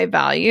at high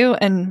value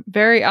and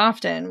very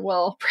often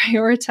will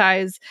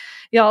prioritize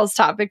y'all's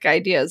topic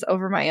ideas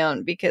over my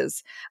own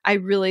because I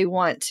really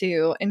want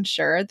to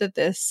ensure that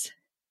this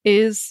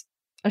is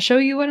a show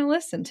you want to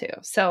listen to.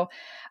 So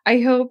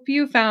I hope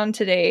you found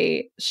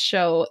today's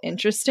show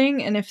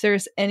interesting. And if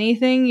there's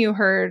anything you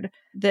heard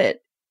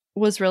that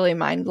was really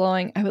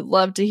mind-blowing, I would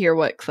love to hear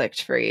what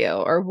clicked for you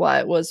or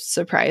what was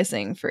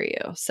surprising for you.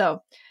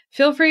 So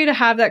feel free to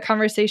have that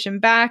conversation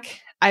back.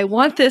 I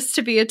want this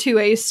to be a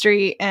two-way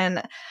street,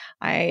 and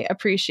I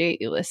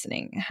appreciate you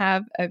listening.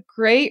 Have a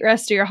great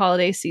rest of your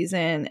holiday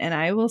season, and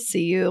I will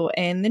see you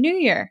in the new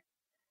year.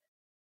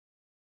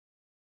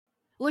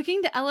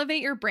 Looking to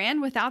elevate your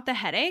brand without the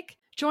headache?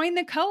 Join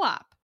the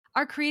Co-op,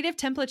 our creative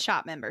template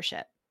shop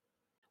membership.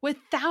 With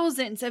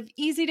thousands of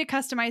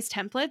easy-to-customize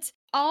templates,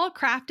 all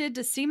crafted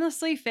to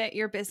seamlessly fit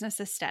your business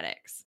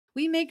aesthetics,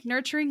 we make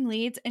nurturing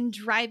leads and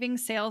driving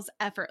sales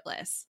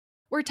effortless.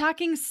 We're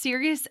talking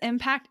serious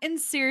impact and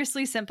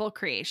seriously simple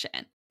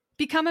creation.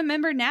 Become a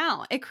member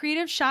now at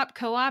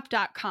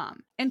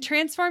creativeshopcoop.com and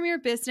transform your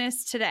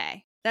business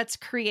today. That's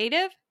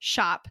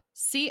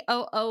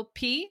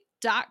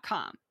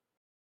creativeshopcoop.com.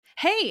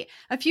 Hey,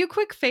 a few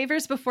quick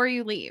favors before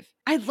you leave.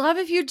 I'd love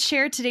if you'd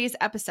share today's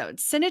episode,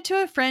 send it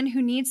to a friend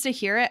who needs to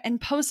hear it,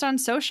 and post on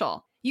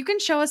social. You can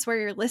show us where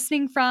you're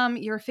listening from,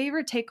 your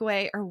favorite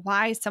takeaway, or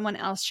why someone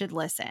else should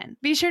listen.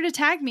 Be sure to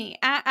tag me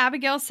at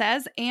Abigail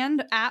Says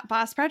and at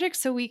Boss Project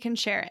so we can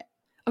share it.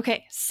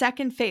 Okay,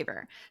 second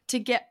favor. To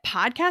get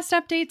podcast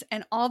updates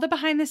and all the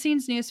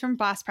behind-the-scenes news from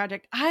Boss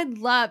Project, I'd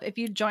love if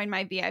you'd join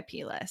my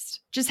VIP list.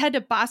 Just head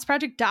to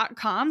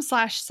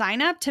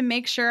bossproject.com/sign up to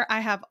make sure I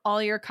have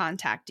all your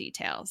contact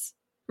details.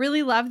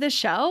 Really love the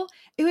show?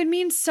 It would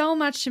mean so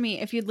much to me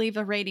if you'd leave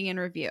a rating and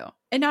review.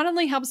 It not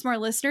only helps more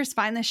listeners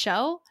find the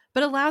show,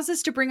 but allows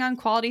us to bring on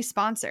quality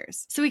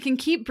sponsors so we can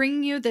keep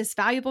bringing you this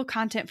valuable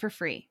content for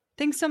free.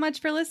 Thanks so much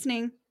for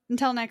listening.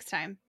 Until next time.